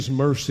and His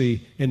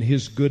mercy and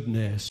His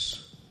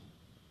goodness.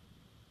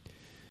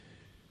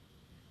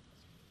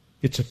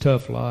 It's a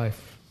tough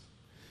life.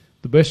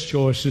 The best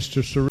choice is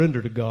to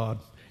surrender to God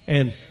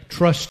and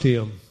trust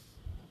Him.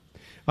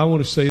 I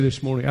want to say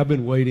this morning, I've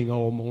been waiting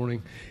all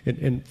morning,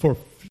 and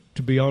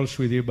to be honest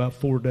with you, about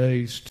 4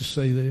 days to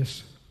say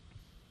this.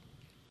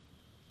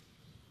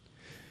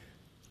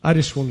 I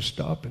just want to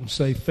stop and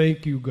say,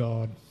 thank you,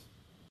 God,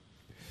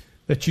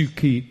 that you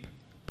keep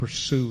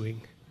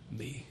pursuing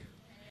me.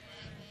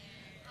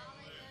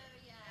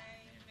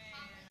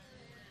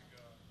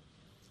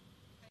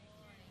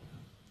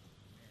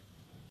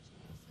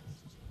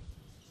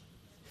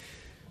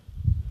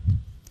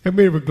 How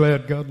many of you are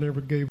glad God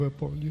never gave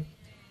up on you?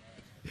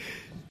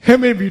 How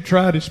many of you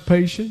tried His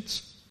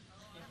patience?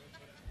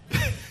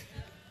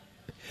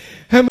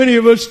 How many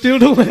of us still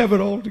don't have it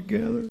all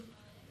together?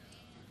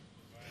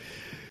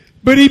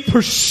 But He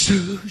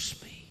pursues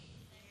me.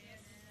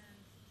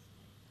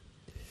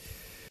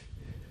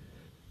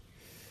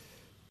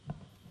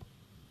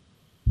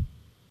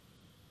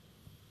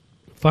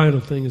 Final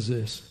thing is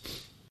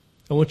this.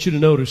 I want you to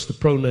notice the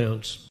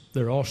pronouns.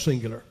 They're all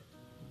singular.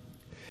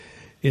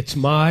 It's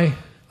my,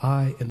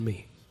 I, and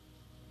me.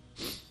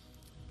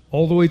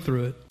 All the way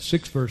through it,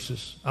 6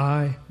 verses.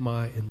 I,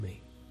 my, and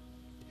me.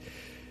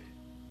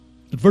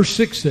 Verse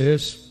 6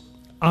 says,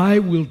 I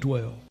will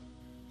dwell.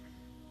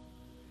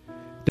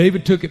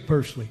 David took it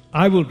personally.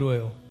 I will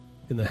dwell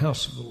in the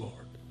house of the Lord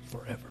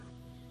forever.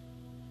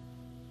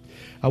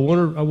 I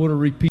want to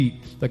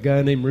repeat. A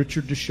guy named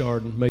Richard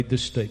Desjardins made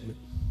this statement.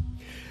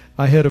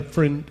 I had a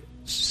friend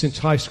since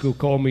high school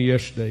call me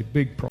yesterday.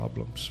 Big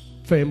problems,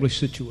 family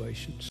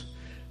situations.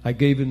 I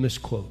gave him this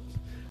quote.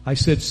 I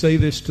said, say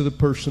this to the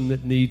person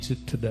that needs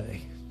it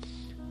today.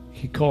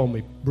 He called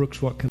me, Brooks,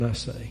 what can I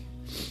say?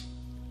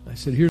 I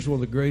said, here's one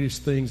of the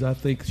greatest things I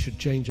think should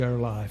change our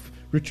life.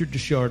 Richard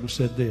Desjardins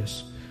said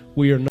this.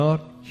 We are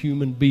not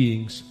human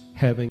beings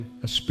having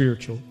a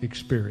spiritual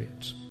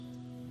experience.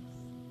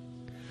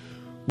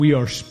 We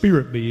are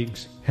spirit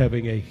beings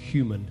having a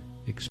human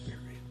experience.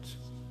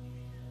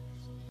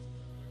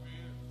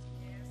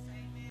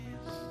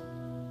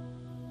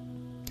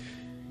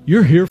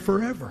 You're here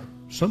forever,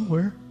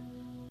 somewhere.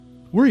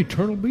 We're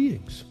eternal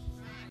beings.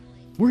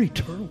 We're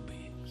eternal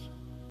beings.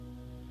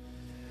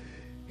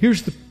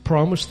 Here's the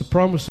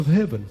promise of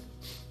heaven.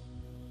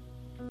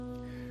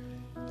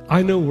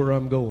 I know where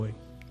I'm going.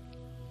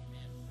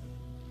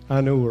 I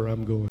know where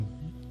I'm going.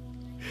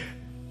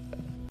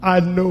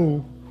 I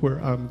know where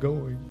I'm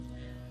going.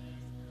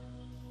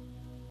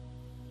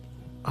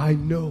 I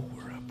know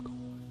where I'm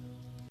going.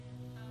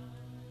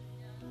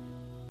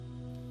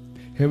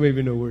 How many of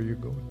you know where you're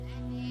going?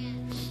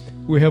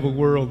 We have a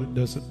world that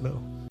doesn't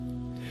know.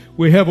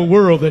 We have a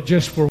world that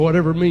just for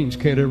whatever means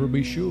can't ever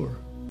be sure.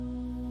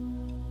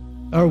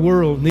 Our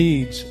world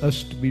needs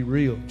us to be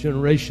real.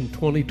 Generation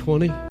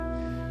 2020,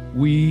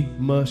 we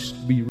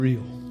must be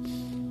real.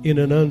 In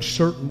an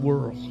uncertain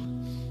world,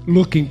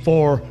 looking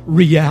for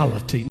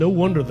reality. No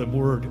wonder the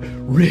word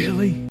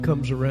really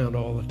comes around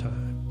all the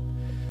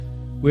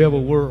time. We have a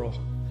world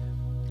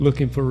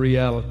looking for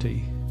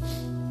reality.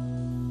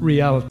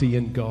 Reality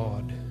in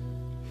God.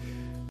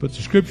 But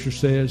the Scripture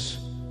says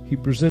He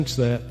presents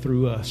that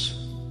through us.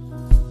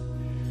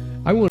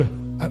 I want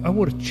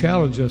to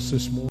challenge us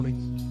this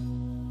morning.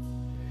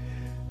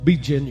 Be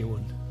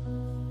genuine.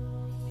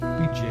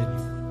 Be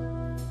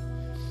genuine.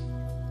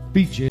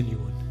 Be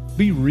genuine.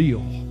 Be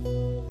real.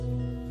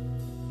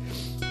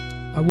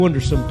 I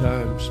wonder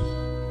sometimes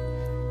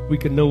we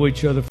can know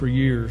each other for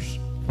years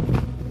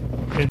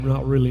and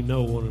not really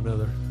know one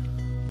another.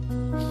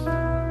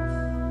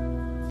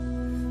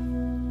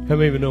 How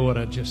many of you know what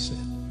I just said?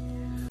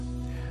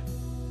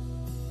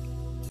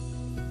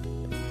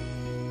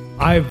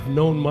 I've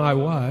known my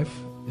wife.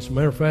 As a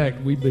matter of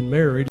fact, we've been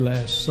married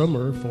last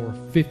summer for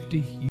 50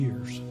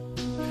 years.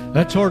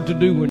 That's hard to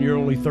do when you're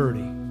only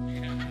 30.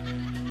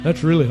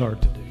 That's really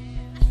hard to do.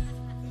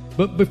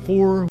 But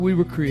before we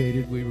were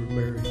created, we were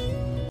married.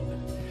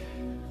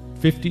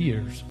 50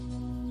 years.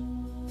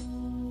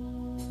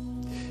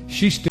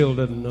 She still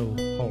doesn't know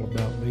all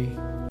about me.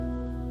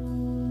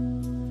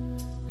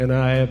 And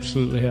I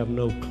absolutely have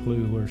no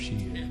clue where she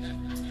is.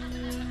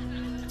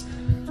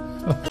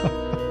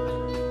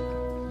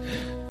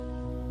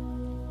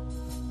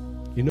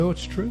 You know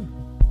it's true.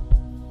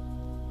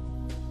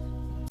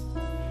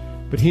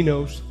 But He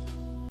knows.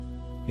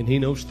 And He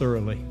knows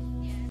thoroughly.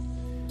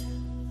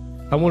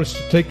 I want us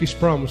to take His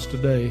promise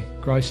today,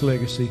 Christ's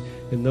legacy,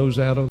 and those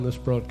out on this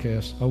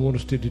broadcast. I want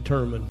us to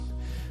determine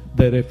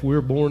that if we're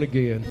born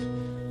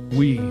again,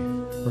 we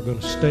are going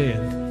to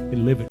stand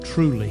and live it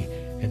truly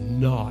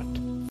and not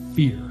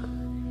fear,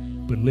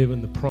 but live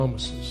in the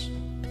promises.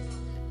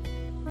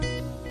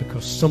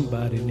 Because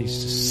somebody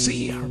needs to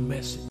see our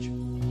message.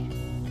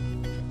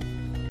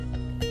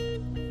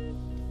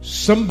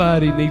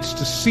 Somebody needs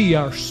to see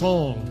our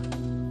song.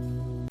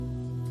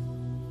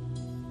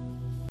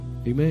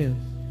 Amen.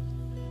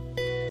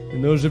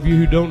 And those of you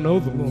who don't know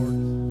the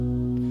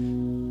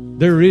Lord,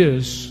 there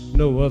is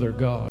no other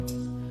God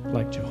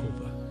like Jehovah.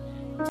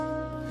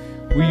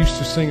 We used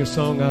to sing a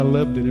song, I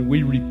loved it, and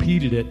we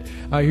repeated it.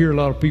 I hear a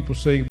lot of people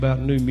saying about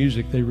new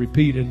music, they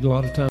repeat it, and a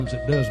lot of times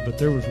it does, but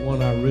there was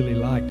one I really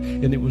liked,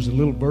 and it was a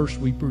little verse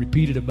we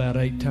repeated about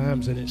 8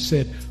 times, and it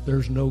said,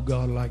 there's no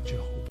God like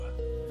Jehovah.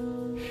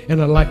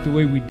 And I like the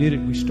way we did it.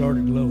 We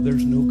started low.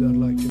 There's no God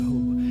like Jehovah.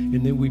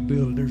 And then we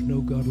build, there's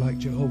no God like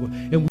Jehovah.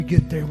 And we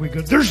get there and we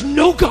go, there's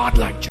no God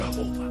like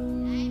Jehovah.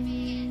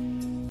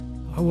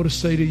 I want to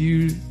say to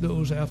you,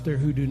 those out there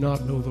who do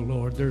not know the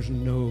Lord, there's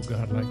no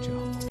God like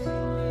Jehovah.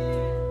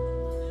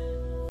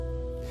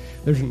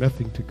 There's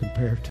nothing to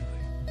compare to Him.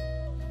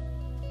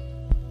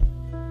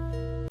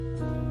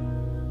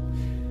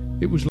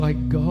 It was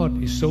like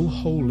God is so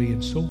holy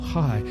and so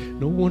high.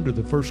 No wonder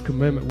the first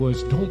commandment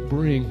was, don't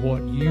bring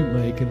what you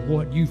make and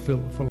what you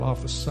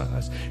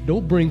philosophize.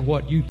 Don't bring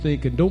what you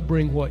think and don't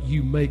bring what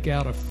you make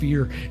out of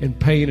fear and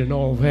pain and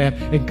all that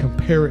and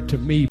compare it to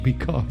me,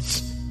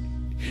 because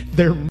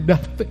they're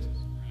nothing.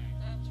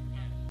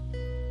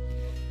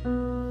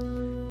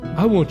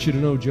 I want you to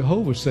know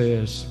Jehovah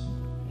says,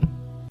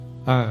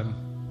 I'm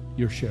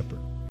your shepherd.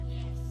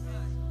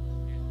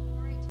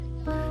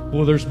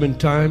 Well, there's been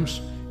times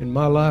in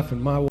my life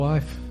and my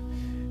wife,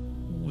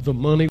 the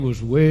money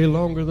was way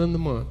longer than the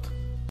month.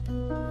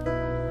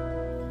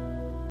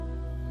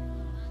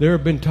 There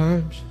have been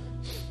times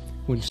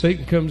when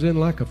Satan comes in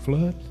like a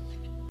flood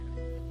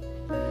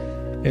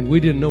and we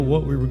didn't know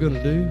what we were going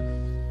to do.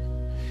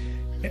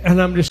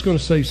 And I'm just going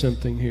to say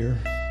something here,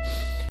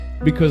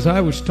 because I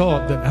was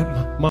taught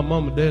that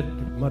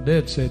my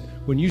dad said,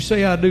 when you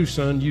say I do,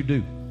 son, you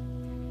do.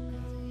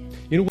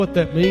 You know what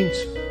that means?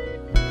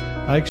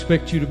 I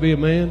expect you to be a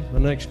man,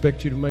 and I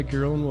expect you to make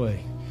your own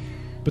way.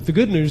 But the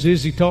good news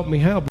is he taught me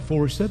how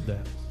before he said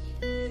that.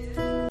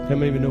 How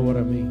many of you know what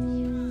I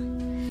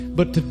mean?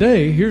 But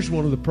today, here's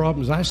one of the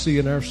problems I see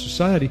in our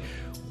society.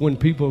 When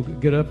people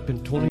get up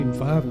in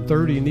 25 and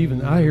 30, and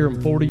even I hear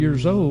them 40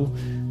 years old,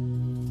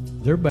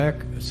 they're back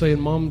saying,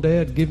 Mom and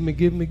Dad, give me,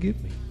 give me,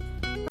 give me.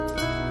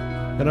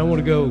 And I want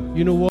to go,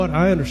 you know what?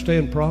 I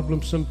understand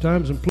problems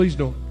sometimes, and please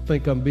don't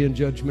think I'm being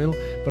judgmental,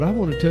 but I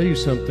want to tell you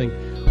something.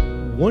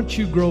 Once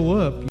you grow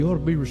up, you ought to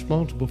be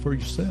responsible for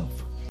yourself.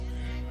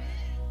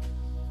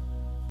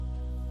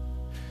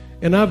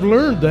 And I've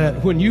learned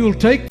that when you'll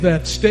take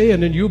that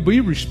stand and you'll be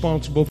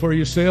responsible for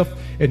yourself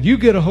and you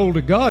get a hold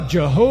of God,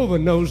 Jehovah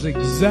knows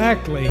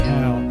exactly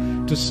how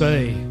to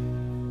say,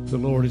 the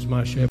Lord is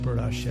my shepherd,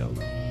 I shall not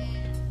want.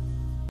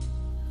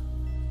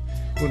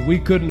 When we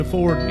couldn't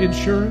afford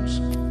insurance,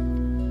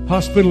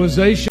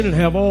 hospitalization, and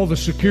have all the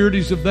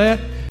securities of that,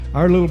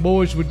 our little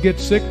boys would get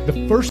sick.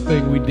 The first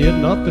thing we did,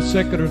 not the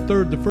second or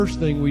third, the first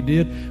thing we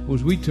did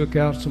was we took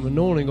out some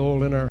anointing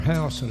oil in our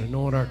house and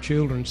anoint our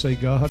children and say,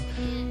 God,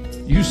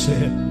 you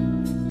said.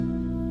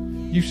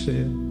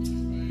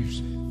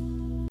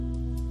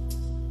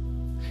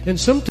 And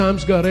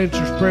sometimes God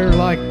answers prayer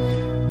like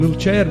little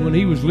Chad. When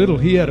he was little,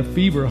 he had a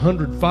fever,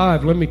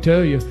 105. Let me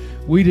tell you,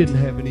 we didn't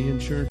have any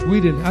insurance.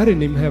 I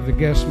didn't even have the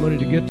gas money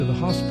to get to the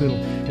hospital.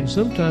 And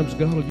sometimes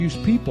God will use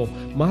people.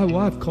 My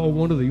wife called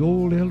one of the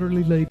old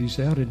elderly ladies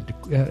out in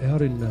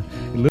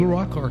Little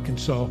Rock,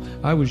 Arkansas.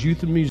 I was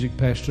youth and music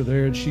pastor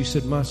there, and she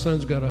said, my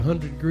son's got a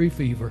 100-degree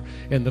fever.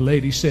 And the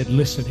lady said,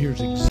 listen,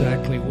 here's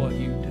exactly what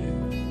you do.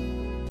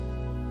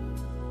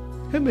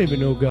 How many of you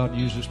know God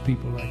uses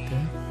people like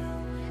that?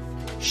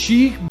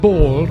 She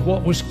boiled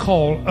what was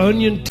called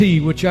onion tea,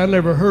 which I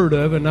never heard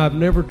of, and I've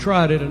never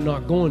tried it and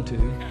not going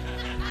to.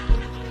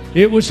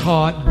 It was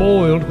hot,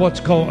 boiled what's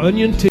called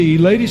onion tea.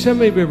 Ladies, how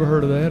many of you ever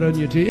heard of that,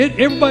 onion tea?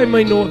 Everybody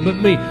may know it but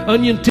me.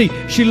 Onion tea.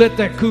 She let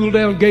that cool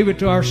down, gave it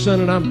to our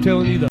son, and I'm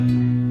telling you, the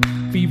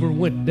fever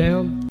went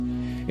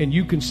down. And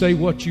you can say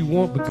what you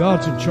want, but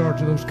God's in charge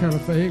of those kind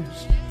of things.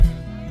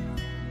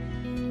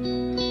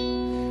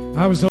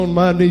 I was on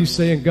my knees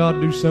saying,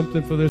 God, do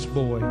something for this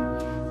boy.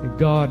 And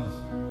God,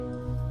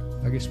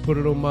 I guess, put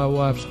it on my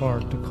wife's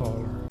heart to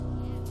call her.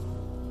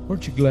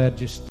 Aren't you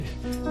glad?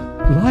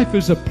 Life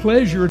is a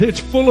pleasure, and it's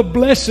full of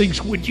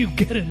blessings when you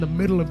get in the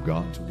middle of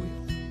God's will.